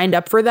people signed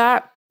up for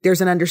that. There's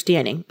an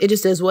understanding. It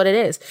just is what it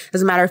is.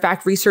 As a matter of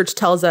fact, research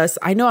tells us,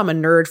 I know I'm a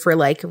nerd for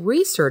like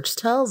research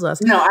tells us.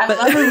 No, I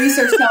love the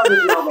research tells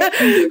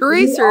us.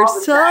 Research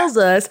tells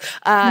us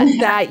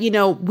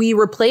that, we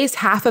replace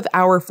half of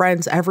our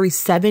friends every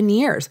 7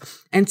 years.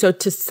 And so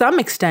to some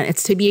extent,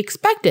 it's to be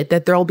expected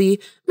that there'll be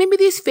maybe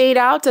these fade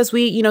outs as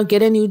we,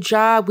 get a new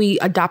job, we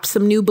adopt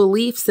some new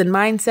beliefs and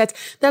mindsets.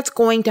 That's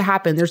going to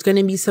happen. There's going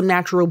to be some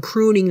natural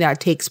pruning that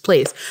takes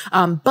place.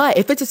 But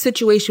if it's a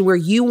situation where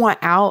you want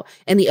out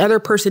and the other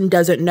person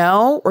doesn't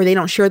know or they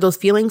don't share those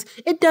feelings,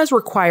 it does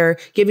require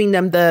giving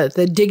them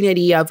the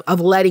dignity of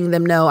letting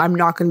them know I'm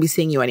not going to be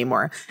seeing you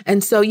anymore.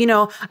 And so,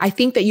 I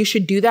think that you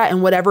should do that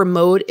in whatever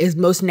mode is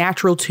most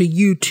natural to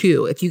you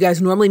too. If you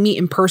guys normally meet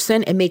in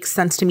person, it makes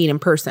sense to meet in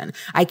person.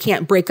 I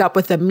can't break up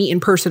with a meet in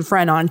person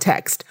friend on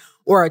text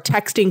or a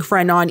texting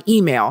friend on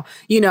email,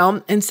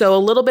 And so a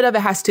little bit of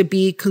it has to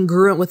be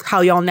congruent with how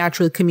y'all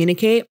naturally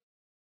communicate.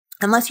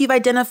 Unless you've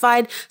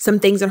identified some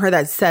things in her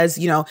that says,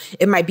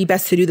 it might be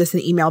best to do this in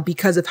email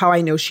because of how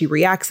I know she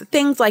reacts,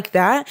 things like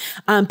that.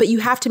 But you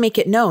have to make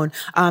it known.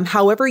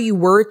 However you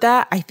word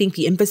that, I think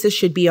the emphasis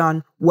should be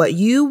on what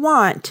you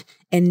want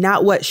and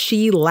not what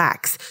she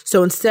lacks.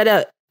 So instead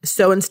of,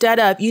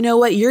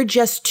 you're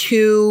just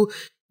too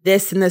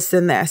this and this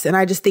and this, and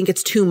I just think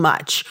it's too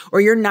much,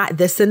 or you're not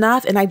this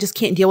enough, and I just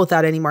can't deal with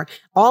that anymore.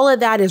 All of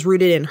that is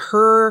rooted in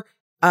her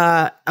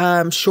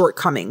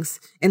shortcomings.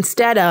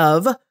 Instead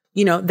of,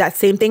 that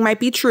same thing might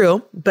be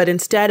true, but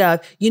instead of,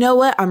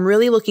 I'm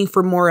really looking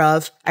for more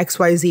of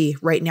XYZ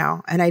right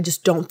now, and I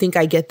just don't think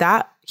I get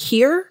that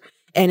here.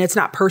 And it's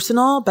not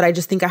personal, but I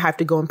just think I have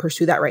to go and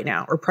pursue that right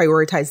now or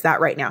prioritize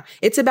that right now.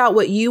 It's about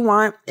what you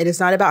want. It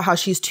is not about how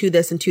she's to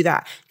this and to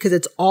that, because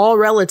it's all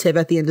relative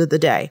at the end of the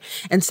day.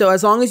 And so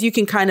as long as you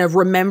can kind of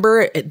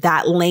remember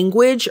that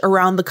language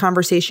around the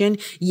conversation,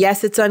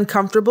 yes, it's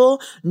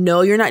uncomfortable.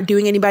 No, you're not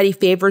doing anybody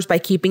favors by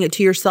keeping it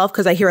to yourself,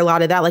 because I hear a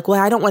lot of that, like,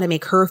 well, I don't want to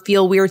make her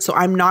feel weird, so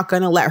I'm not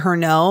going to let her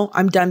know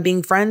I'm done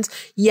being friends.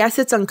 Yes,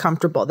 it's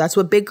uncomfortable. That's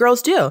what big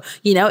girls do.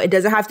 It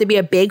doesn't have to be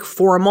a big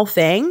formal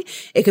thing.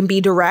 It can be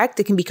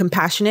direct. It can be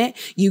compassionate.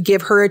 You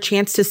give her a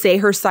chance to say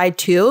her side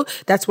too.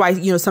 That's why,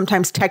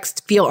 sometimes texts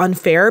feel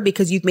unfair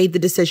because you've made the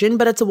decision,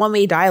 but it's a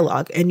one-way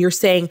dialogue. And you're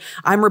saying,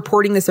 I'm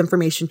reporting this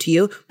information to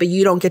you, but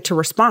you don't get to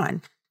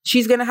respond.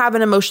 She's going to have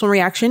an emotional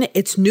reaction.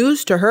 It's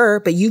news to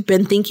her, but you've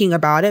been thinking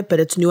about it, but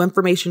it's new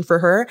information for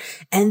her.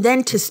 And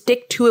then to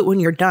stick to it when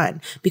you're done,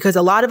 because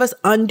a lot of us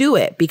undo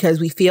it because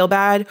we feel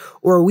bad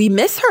or we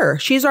miss her.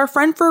 She's our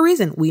friend for a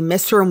reason. We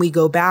miss her and we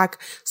go back.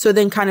 So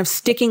then kind of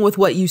sticking with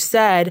what you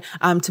said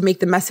to make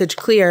the message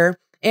clear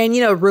and,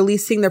 you know,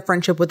 releasing the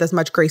friendship with as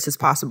much grace as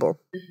possible.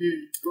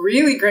 Mm-hmm.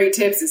 Really great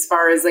tips as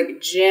far as like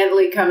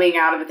gently coming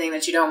out of a thing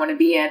that you don't want to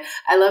be in.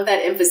 I love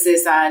that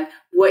emphasis on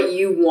what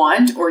you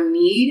want or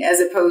need, as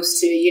opposed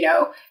to, you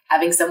know,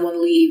 having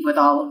someone leave with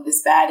all of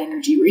this bad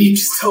energy where you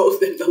just told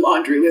them the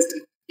laundry list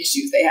of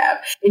issues they have,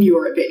 in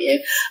your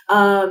opinion.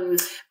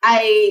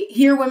 I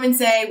hear women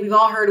say, we've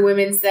all heard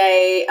women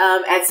say,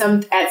 at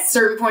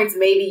certain points,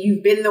 maybe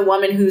you've been the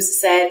woman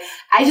who's said,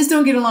 I just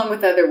don't get along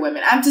with other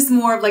women. I'm just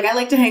more of like, I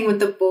like to hang with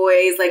the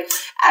boys. Like,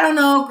 I don't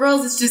know,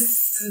 girls, it's just.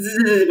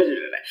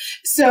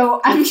 So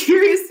I'm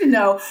curious to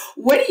know,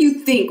 what do you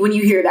think when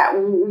you hear that?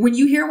 When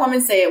you hear a woman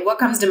say it, what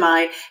comes to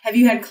mind? Have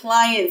you had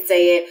clients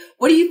say it?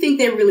 What do you think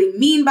they really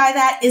mean by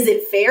that? Is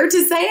it fair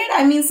to say it?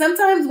 I mean,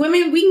 sometimes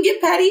women, we can get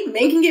petty,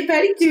 men can get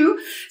petty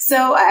too.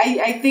 So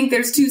I think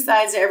there's two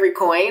sides to every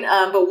coin.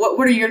 But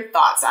what are your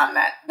thoughts on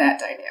that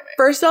dynamic?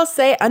 First, I'll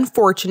say,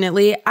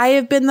 unfortunately, I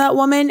have been that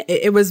woman.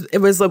 It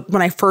was like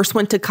when I first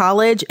went to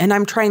college, and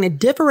I'm trying to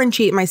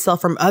differentiate myself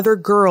from other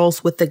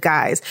girls with the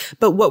guys.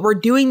 But what we're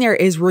doing there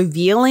is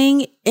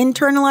revealing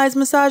internalized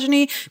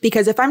misogyny,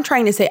 because if I'm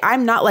trying to say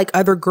I'm not like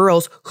other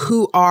girls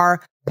who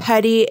are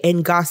petty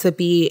and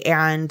gossipy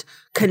and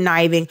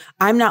conniving,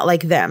 I'm not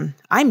like them.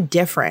 I'm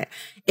different.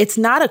 It's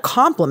not a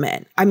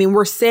compliment. I mean,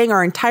 we're saying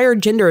our entire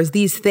gender is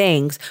these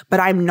things,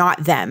 but I'm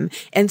not them.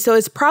 And so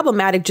it's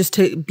problematic just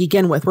to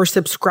begin with. We're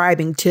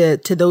subscribing to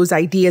those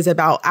ideas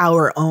about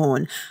our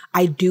own.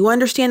 I do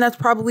understand that's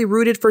probably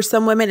rooted for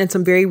some women in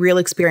some very real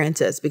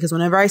experiences, because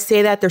whenever I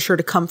say that, they're sure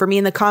to come for me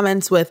in the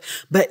comments with,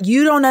 but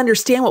you don't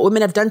understand what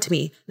women have done to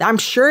me. I'm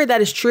sure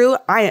that is true.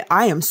 I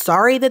am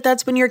sorry that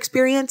that's been your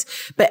experience,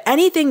 but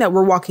anything that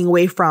we're walking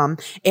away from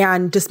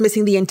and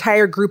dismissing the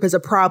entire group as a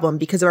problem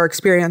because of our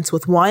experience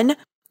with one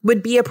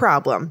would be a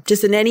problem,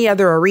 just in any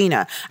other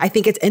arena. I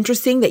think it's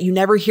interesting that you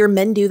never hear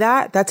men do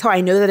that. That's how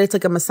I know that it's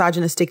like a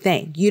misogynistic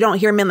thing. You don't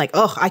hear men like,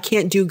 oh, I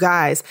can't do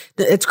guys.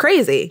 It's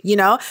crazy. You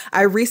know,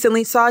 I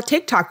recently saw a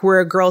TikTok where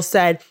a girl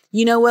said,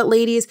 you know what,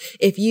 ladies,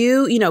 if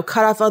you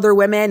cut off other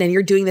women and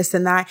you're doing this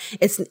and that,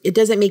 it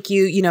doesn't make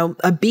you,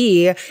 a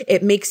B.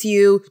 It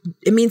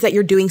means that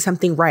you're doing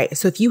something right.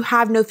 So if you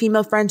have no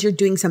female friends, you're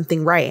doing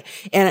something right.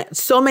 And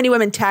so many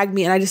women tagged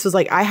me, and I just was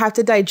like, I have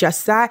to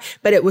digest that.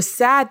 But it was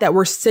sad that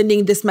we're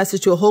sending this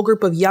message to a whole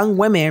group of young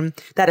women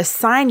that a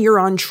sign you're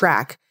on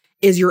track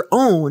is your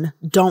own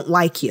don't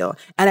like you.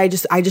 And I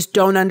just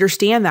don't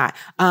understand that.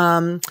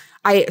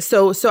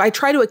 So I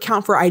try to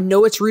account for, I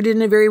know it's rooted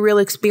in a very real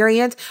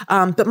experience.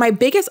 But my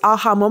biggest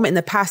aha moment in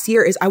the past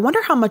year is I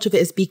wonder how much of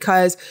it is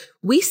because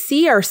we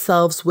see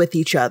ourselves with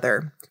each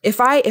other. If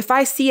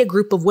I see a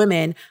group of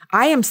women,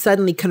 I am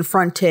suddenly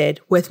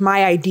confronted with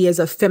my ideas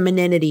of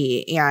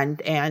femininity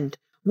and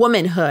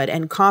womanhood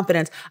and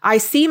confidence. I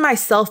see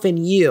myself in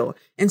you.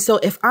 And so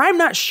if I'm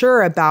not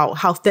sure about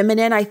how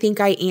feminine I think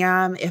I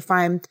am, if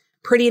I'm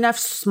pretty enough,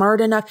 smart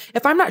enough,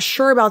 if I'm not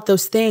sure about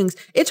those things,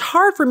 it's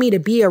hard for me to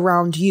be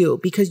around you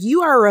because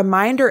you are a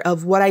reminder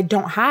of what I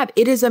don't have.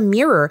 It is a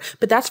mirror,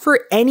 but that's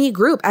for any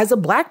group. As a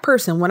Black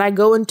person, when I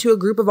go into a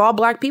group of all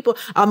Black people,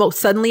 I'm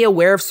suddenly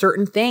aware of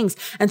certain things.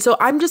 And so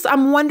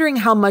I'm wondering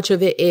how much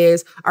of it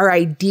is our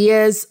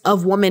ideas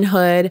of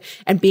womanhood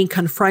and being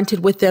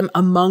confronted with them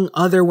among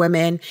other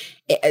women.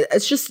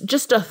 It's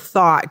just a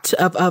thought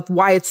of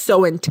why it's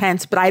so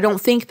intense. But I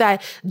don't think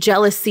that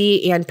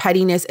jealousy and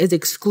pettiness is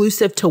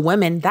exclusive to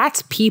women.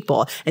 That's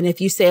people. And if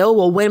you say, oh,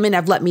 well, women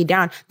have let me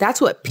down, that's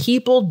what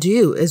people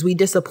do is we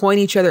disappoint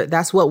each other.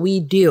 That's what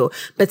we do.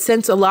 But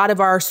since a lot of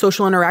our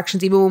social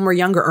interactions, even when we're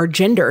younger, are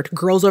gendered,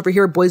 girls over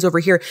here, boys over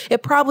here,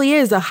 it probably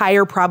is a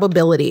higher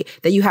probability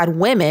that you had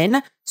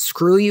women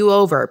screw you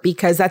over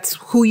because that's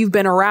who you've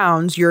been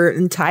around your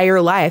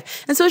entire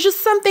life. And so it's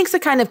just some things to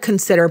kind of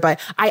consider, but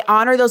I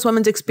honor those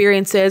women's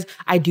experiences.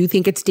 I do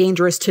think it's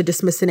dangerous to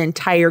dismiss an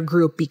entire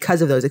group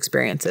because of those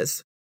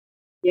experiences.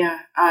 Yeah.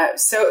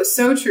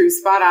 So true.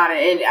 Spot on.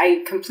 And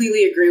I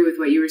completely agree with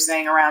what you were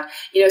saying around,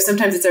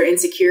 sometimes it's our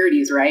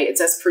insecurities, right?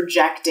 It's us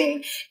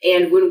projecting.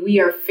 And when we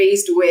are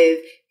faced with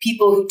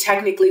people who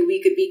technically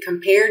we could be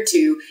compared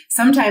to,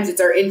 sometimes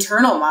it's our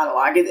internal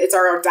monologue. It's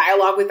our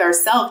dialogue with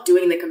ourselves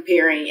doing the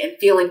comparing and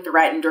feeling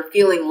threatened or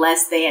feeling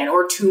less than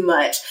or too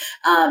much.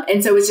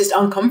 And so it's just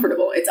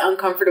uncomfortable. It's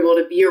uncomfortable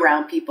to be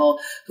around people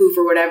who,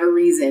 for whatever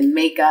reason,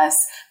 make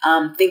us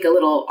think a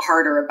little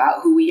harder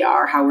about who we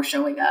are, how we're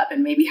showing up,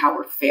 and maybe how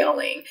we're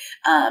failing,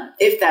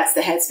 if that's the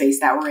headspace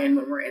that we're in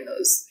when we're in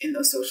those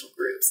social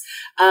groups.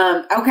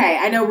 Okay,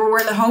 I know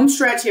we're in the home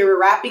stretch here.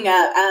 We're wrapping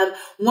up.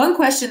 One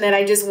question that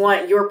I just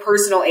want your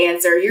personal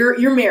answer.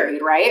 You're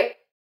married, right?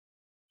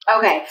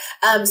 Okay.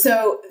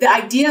 So the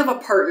idea of a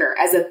partner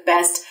as a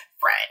best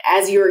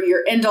friend as your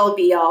end all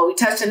be all. We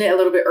touched on it a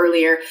little bit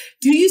earlier.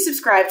 Do you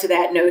subscribe to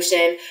that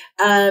notion?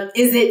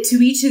 Is it to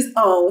each his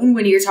own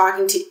when you're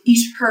talking to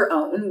each her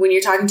own when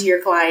you're talking to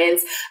your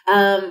clients?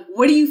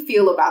 What do you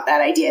feel about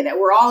that idea that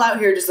we're all out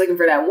here just looking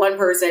for that one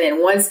person,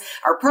 and once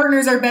our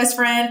partner's our best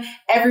friend,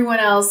 everyone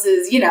else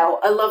is,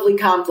 a lovely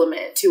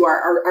compliment to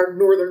our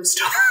Northern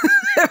Star?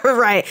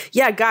 Right.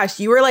 Yeah, gosh,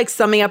 you were like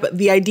summing up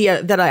the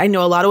idea that I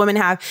know a lot of women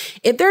have.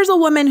 If there's a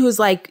woman who's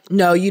like,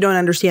 no, you don't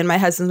understand, my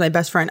husband's my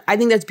best friend, I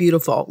think that's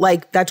beautiful.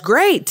 Like, that's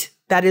great.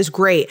 That is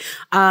great.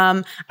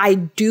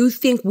 I do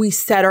think we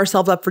set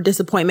ourselves up for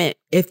disappointment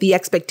if the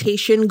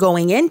expectation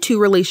going into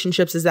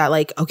relationships is that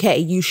like, okay,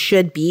 you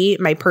should be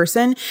my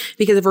person.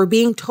 Because if we're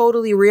being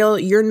totally real,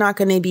 you're not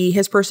going to be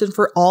his person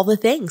for all the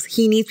things.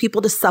 He needs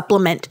people to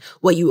supplement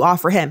what you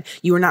offer him.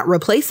 You are not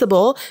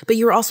replaceable, but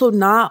you're also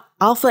not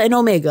alpha and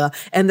omega.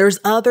 And there's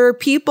other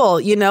people,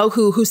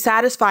 who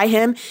satisfy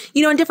him,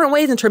 in different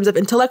ways in terms of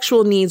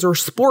intellectual needs or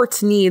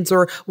sports needs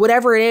or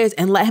whatever it is,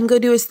 and let him go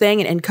do his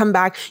thing and come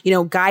back,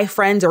 guy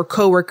friends or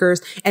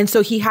coworkers. And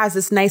so he has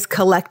this nice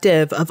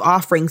collective of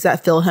offerings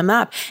that fill him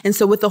up. And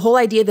so with the whole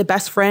idea of the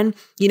best friend,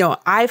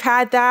 I've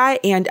had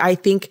that, and I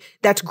think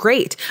that's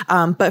great.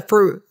 But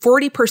for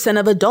 40%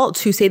 of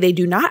adults who say they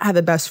do not have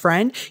a best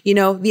friend,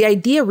 the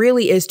idea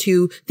really is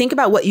to think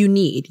about what you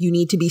need. You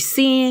need to be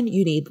seen.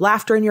 You need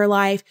laughter in your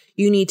life.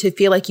 You need to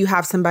feel like you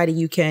have somebody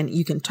you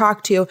can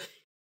talk to.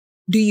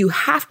 Do you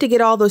have to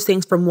get all those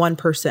things from one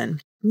person?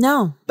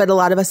 No, but a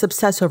lot of us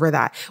obsess over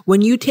that.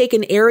 When you take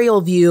an aerial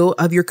view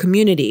of your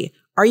community,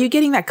 are you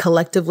getting that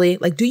collectively?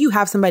 Like, do you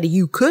have somebody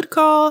you could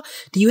call?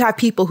 Do you have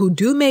people who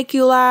do make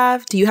you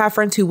laugh? Do you have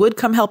friends who would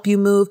come help you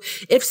move?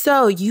 If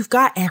so, you've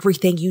got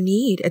everything you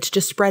need. It's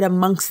just spread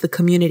amongst the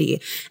community.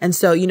 And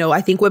so,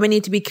 I think women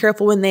need to be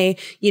careful when they,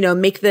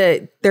 make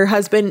their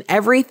husband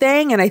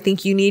everything. And I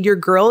think you need your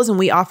girls, and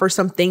we offer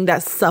something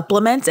that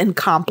supplements and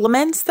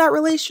complements that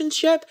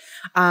relationship.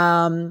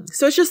 So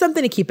it's just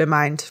something to keep in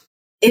mind.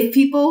 If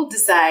people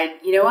decide,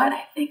 you know what,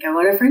 I think I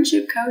want a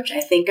friendship coach, I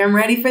think I'm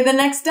ready for the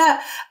next step,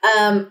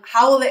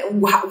 how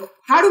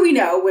do we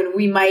know when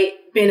we might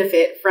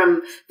benefit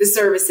from the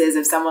services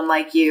of someone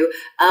like you?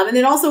 And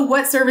then also,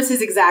 what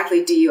services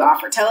exactly do you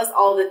offer? Tell us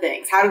all the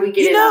things. How do we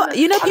get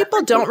it?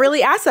 People don't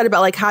really ask that about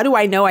like, how do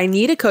I know I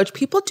need a coach?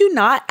 People do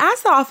not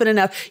ask that often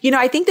enough.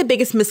 I think the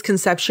biggest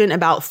misconception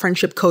about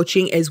friendship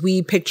coaching is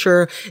we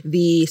picture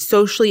the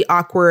socially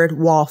awkward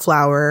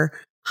wallflower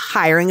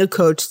hiring a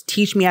coach,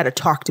 teach me how to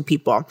talk to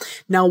people.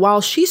 Now, while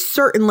she's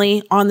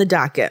certainly on the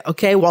docket,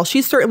 while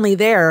she's certainly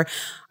there,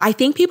 I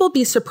think people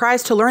be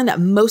surprised to learn that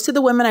most of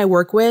the women I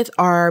work with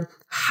are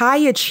high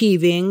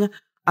achieving,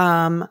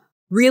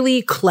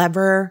 really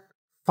clever,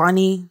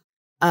 funny,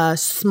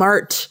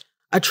 smart,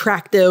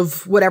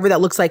 attractive, whatever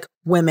that looks like,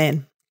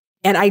 women.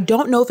 And I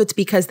don't know if it's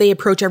because they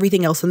approach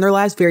everything else in their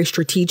lives very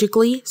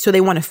strategically. So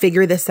they want to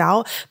figure this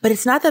out, but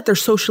it's not that they're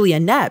socially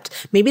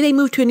inept. Maybe they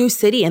move to a new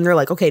city and they're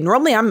like, okay,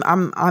 normally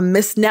I'm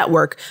Miss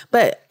Network,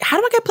 but how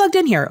do I get plugged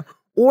in here?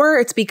 Or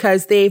it's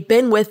because they've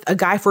been with a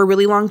guy for a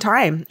really long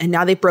time and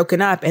now they've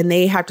broken up and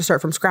they have to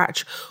start from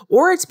scratch.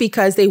 Or it's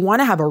because they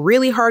want to have a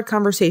really hard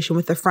conversation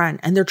with a friend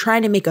and they're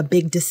trying to make a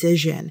big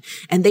decision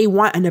and they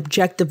want an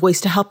objective voice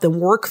to help them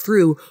work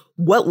through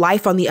what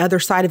life on the other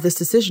side of this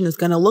decision is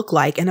going to look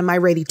like. And am I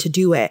ready to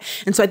do it?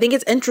 And so I think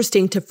it's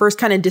interesting to first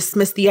kind of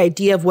dismiss the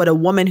idea of what a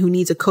woman who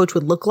needs a coach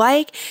would look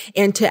like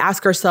and to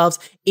ask ourselves,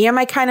 am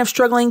I kind of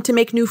struggling to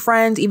make new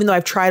friends, even though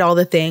I've tried all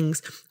the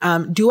things?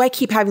 Do I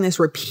keep having this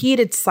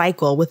repeated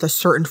cycle with a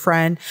certain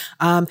friend?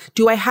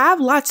 Do I have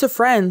lots of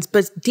friends,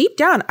 but deep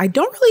down, I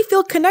don't really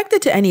feel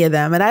connected to any of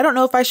them. And I don't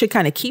know if I should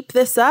kind of keep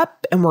this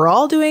up and we're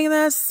all doing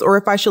this, or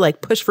if I should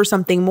like push for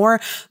something more.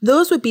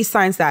 Those would be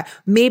signs that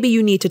maybe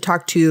you need to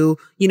talk to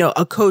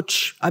a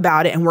coach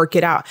about it and work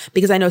it out.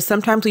 Because I know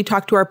sometimes we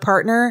talk to our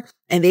partner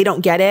and they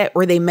don't get it,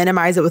 or they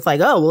minimize it with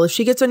like, oh, well, if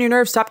she gets on your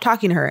nerves, stop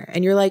talking to her.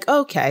 And you're like,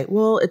 okay,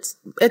 well, it's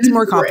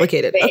more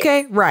complicated. Right.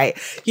 Okay. Right.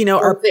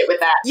 Or sit with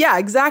that. Yeah,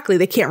 exactly.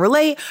 They can't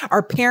relate.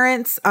 Our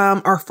parents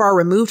are far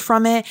removed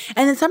from it.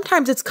 And then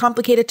sometimes it's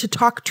complicated to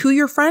talk to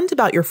your friends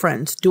about your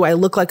friends. Do I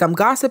look like I'm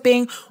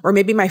gossiping? Or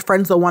maybe my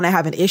friends will want to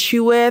have an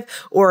issue with,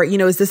 or,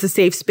 is this a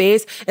safe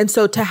space? And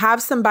so to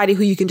have somebody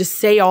who you can just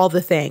say all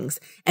the things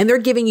and they're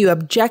giving you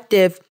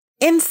objective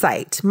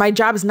insight. My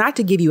job is not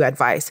to give you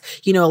advice.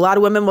 A lot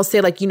of women will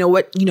say like,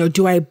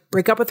 do I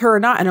break up with her or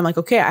not? And I'm like,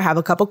 okay, I have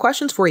a couple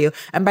questions for you.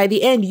 And by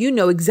the end, you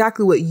know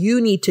exactly what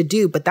you need to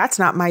do, but that's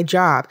not my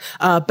job.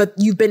 But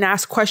you've been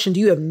asked questions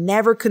you have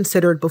never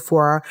considered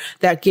before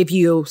that give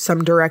you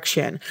some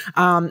direction.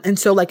 And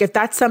so like, if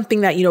that's something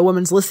that, a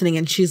woman's listening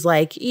and she's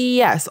like,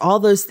 yes, all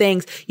those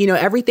things,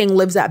 everything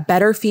lives at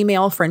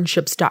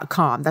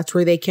betterfemalefriendships.com. That's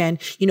where they can,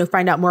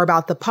 find out more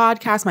about the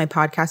podcast. My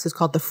podcast is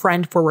called the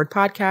Friend Forward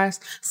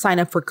Podcast. Sign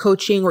up for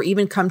coaching, or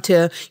even come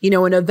to,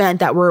 an event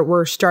that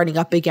we're starting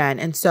up again.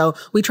 And so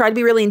we try to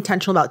be really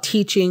intentional about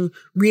teaching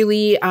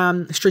really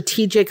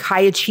strategic,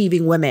 high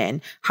achieving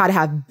women how to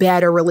have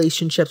better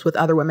relationships with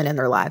other women in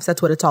their lives.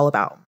 That's what it's all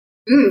about.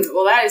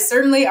 Well, that is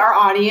certainly our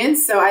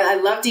audience. So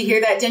I'd love to hear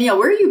that. Danielle,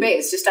 where are you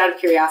based? Just out of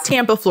curiosity.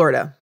 Tampa,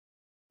 Florida.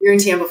 You're in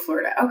Tampa,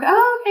 Florida.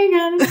 Okay,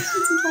 got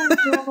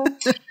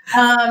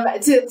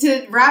it.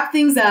 To wrap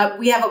things up,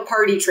 we have a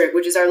party trick,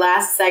 which is our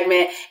last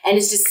segment, and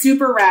it's just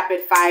super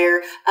rapid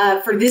fire.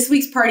 For this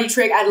week's party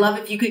trick, I'd love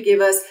if you could give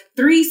us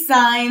 3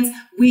 signs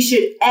we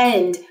should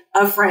end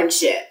a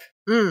friendship.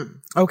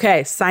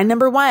 Okay. Sign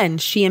number 1,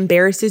 she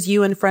embarrasses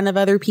you in front of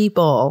other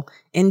people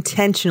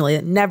intentionally.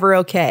 Never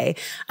okay.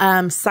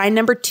 Sign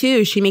number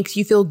 2, she makes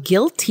you feel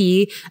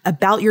guilty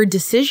about your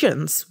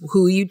decisions,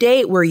 who you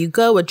date, where you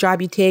go, what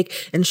job you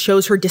take, and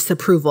shows her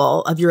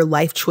disapproval of your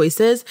life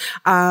choices.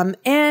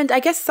 And I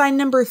guess sign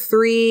number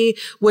 3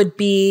 would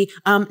be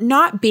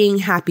not being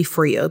happy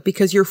for you,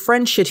 because your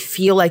friend should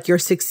feel like your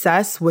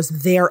success was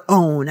their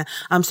own.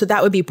 So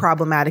that would be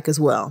problematic as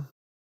well.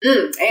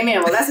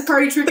 Amen. Well, that's a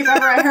party trick if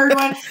ever I heard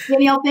one.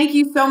 Danielle, thank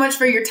you so much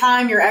for your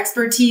time, your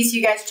expertise.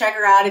 You guys check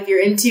her out if you're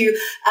into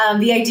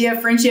the idea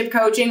of friendship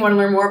coaching, want to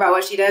learn more about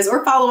what she does,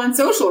 or follow on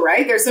social,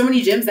 right? There's so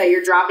many gems that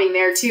you're dropping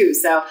there too.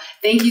 So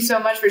thank you so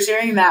much for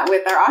sharing that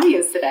with our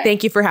audience today.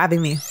 Thank you for having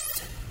me.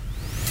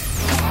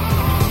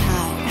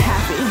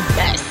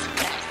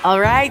 All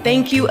right.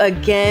 Thank you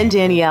again,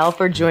 Danielle,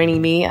 for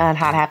joining me on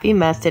Hot Happy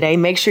Mess today.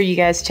 Make sure you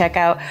guys check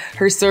out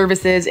her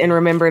services, and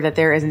remember that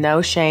there is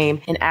no shame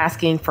in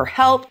asking for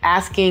help,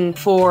 asking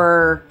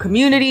for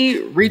community,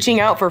 reaching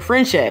out for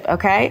friendship.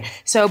 Okay.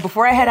 So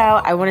before I head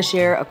out, I want to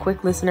share a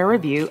quick listener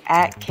review.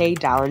 At Kay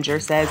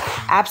Dollinger says,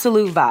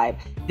 absolute vibe.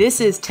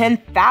 This is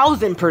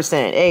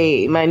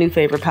 10,000%, my new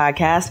favorite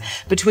podcast.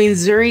 Between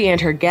Zuri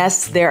and her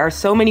guests, there are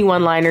so many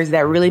one-liners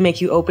that really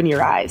make you open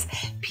your eyes.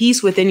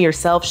 Peace within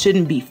yourself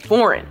shouldn't be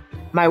foreign.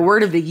 My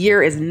word of the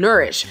year is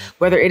nourish.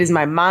 Whether it is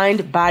my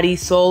mind, body,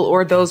 soul,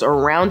 or those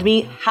around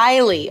me,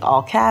 highly,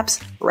 all caps,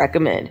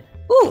 recommend.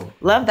 Ooh,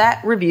 love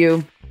that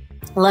review.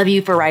 Love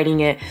you for writing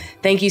it.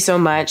 Thank you so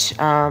much.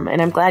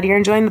 And I'm glad you're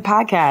enjoying the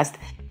podcast.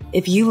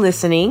 If you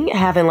listening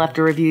haven't left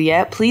a review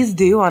yet, please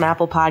do on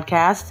Apple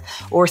Podcasts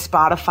or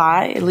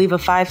Spotify. Leave a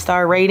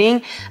 5-star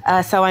rating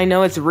so I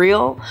know it's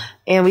real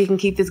and we can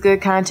keep this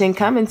good content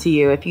coming to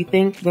you. If you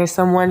think there's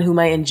someone who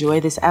might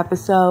enjoy this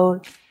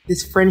episode,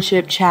 this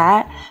friendship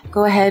chat,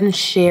 go ahead and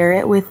share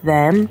it with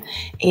them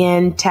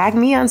and tag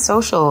me on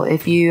social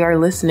if you are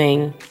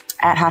listening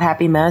at Hot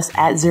Happy Mess,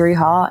 at Zuri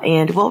Hall,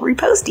 and we'll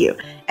repost you.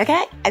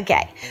 Okay.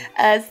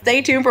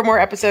 Stay tuned for more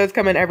episodes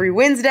coming every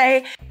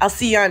Wednesday. I'll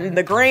see you on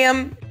the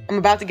gram. I'm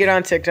about to get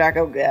on TikTok.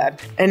 Oh,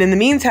 God. And in the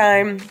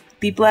meantime,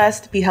 be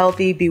blessed, be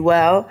healthy, be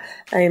well.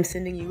 I am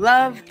sending you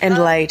love and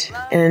light,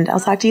 and I'll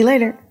talk to you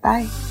later.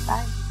 Bye.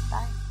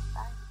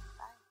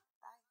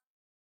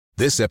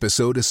 This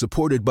episode is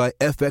supported by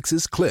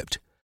FX's Clipped,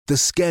 the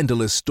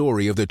scandalous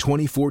story of the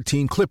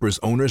 2014 Clippers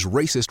owner's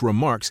racist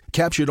remarks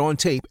captured on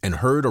tape and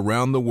heard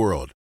around the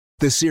world.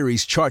 The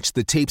series charts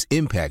the tape's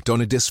impact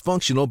on a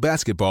dysfunctional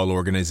basketball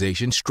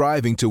organization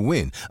striving to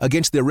win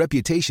against their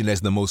reputation as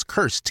the most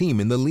cursed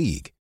team in the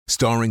league.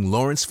 Starring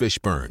Lawrence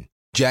Fishburne,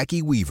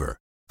 Jackie Weaver,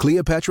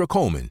 Cleopatra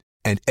Coleman,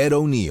 and Ed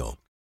O'Neill.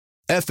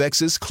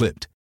 FX's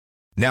Clipped,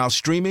 now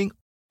streaming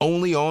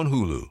only on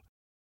Hulu.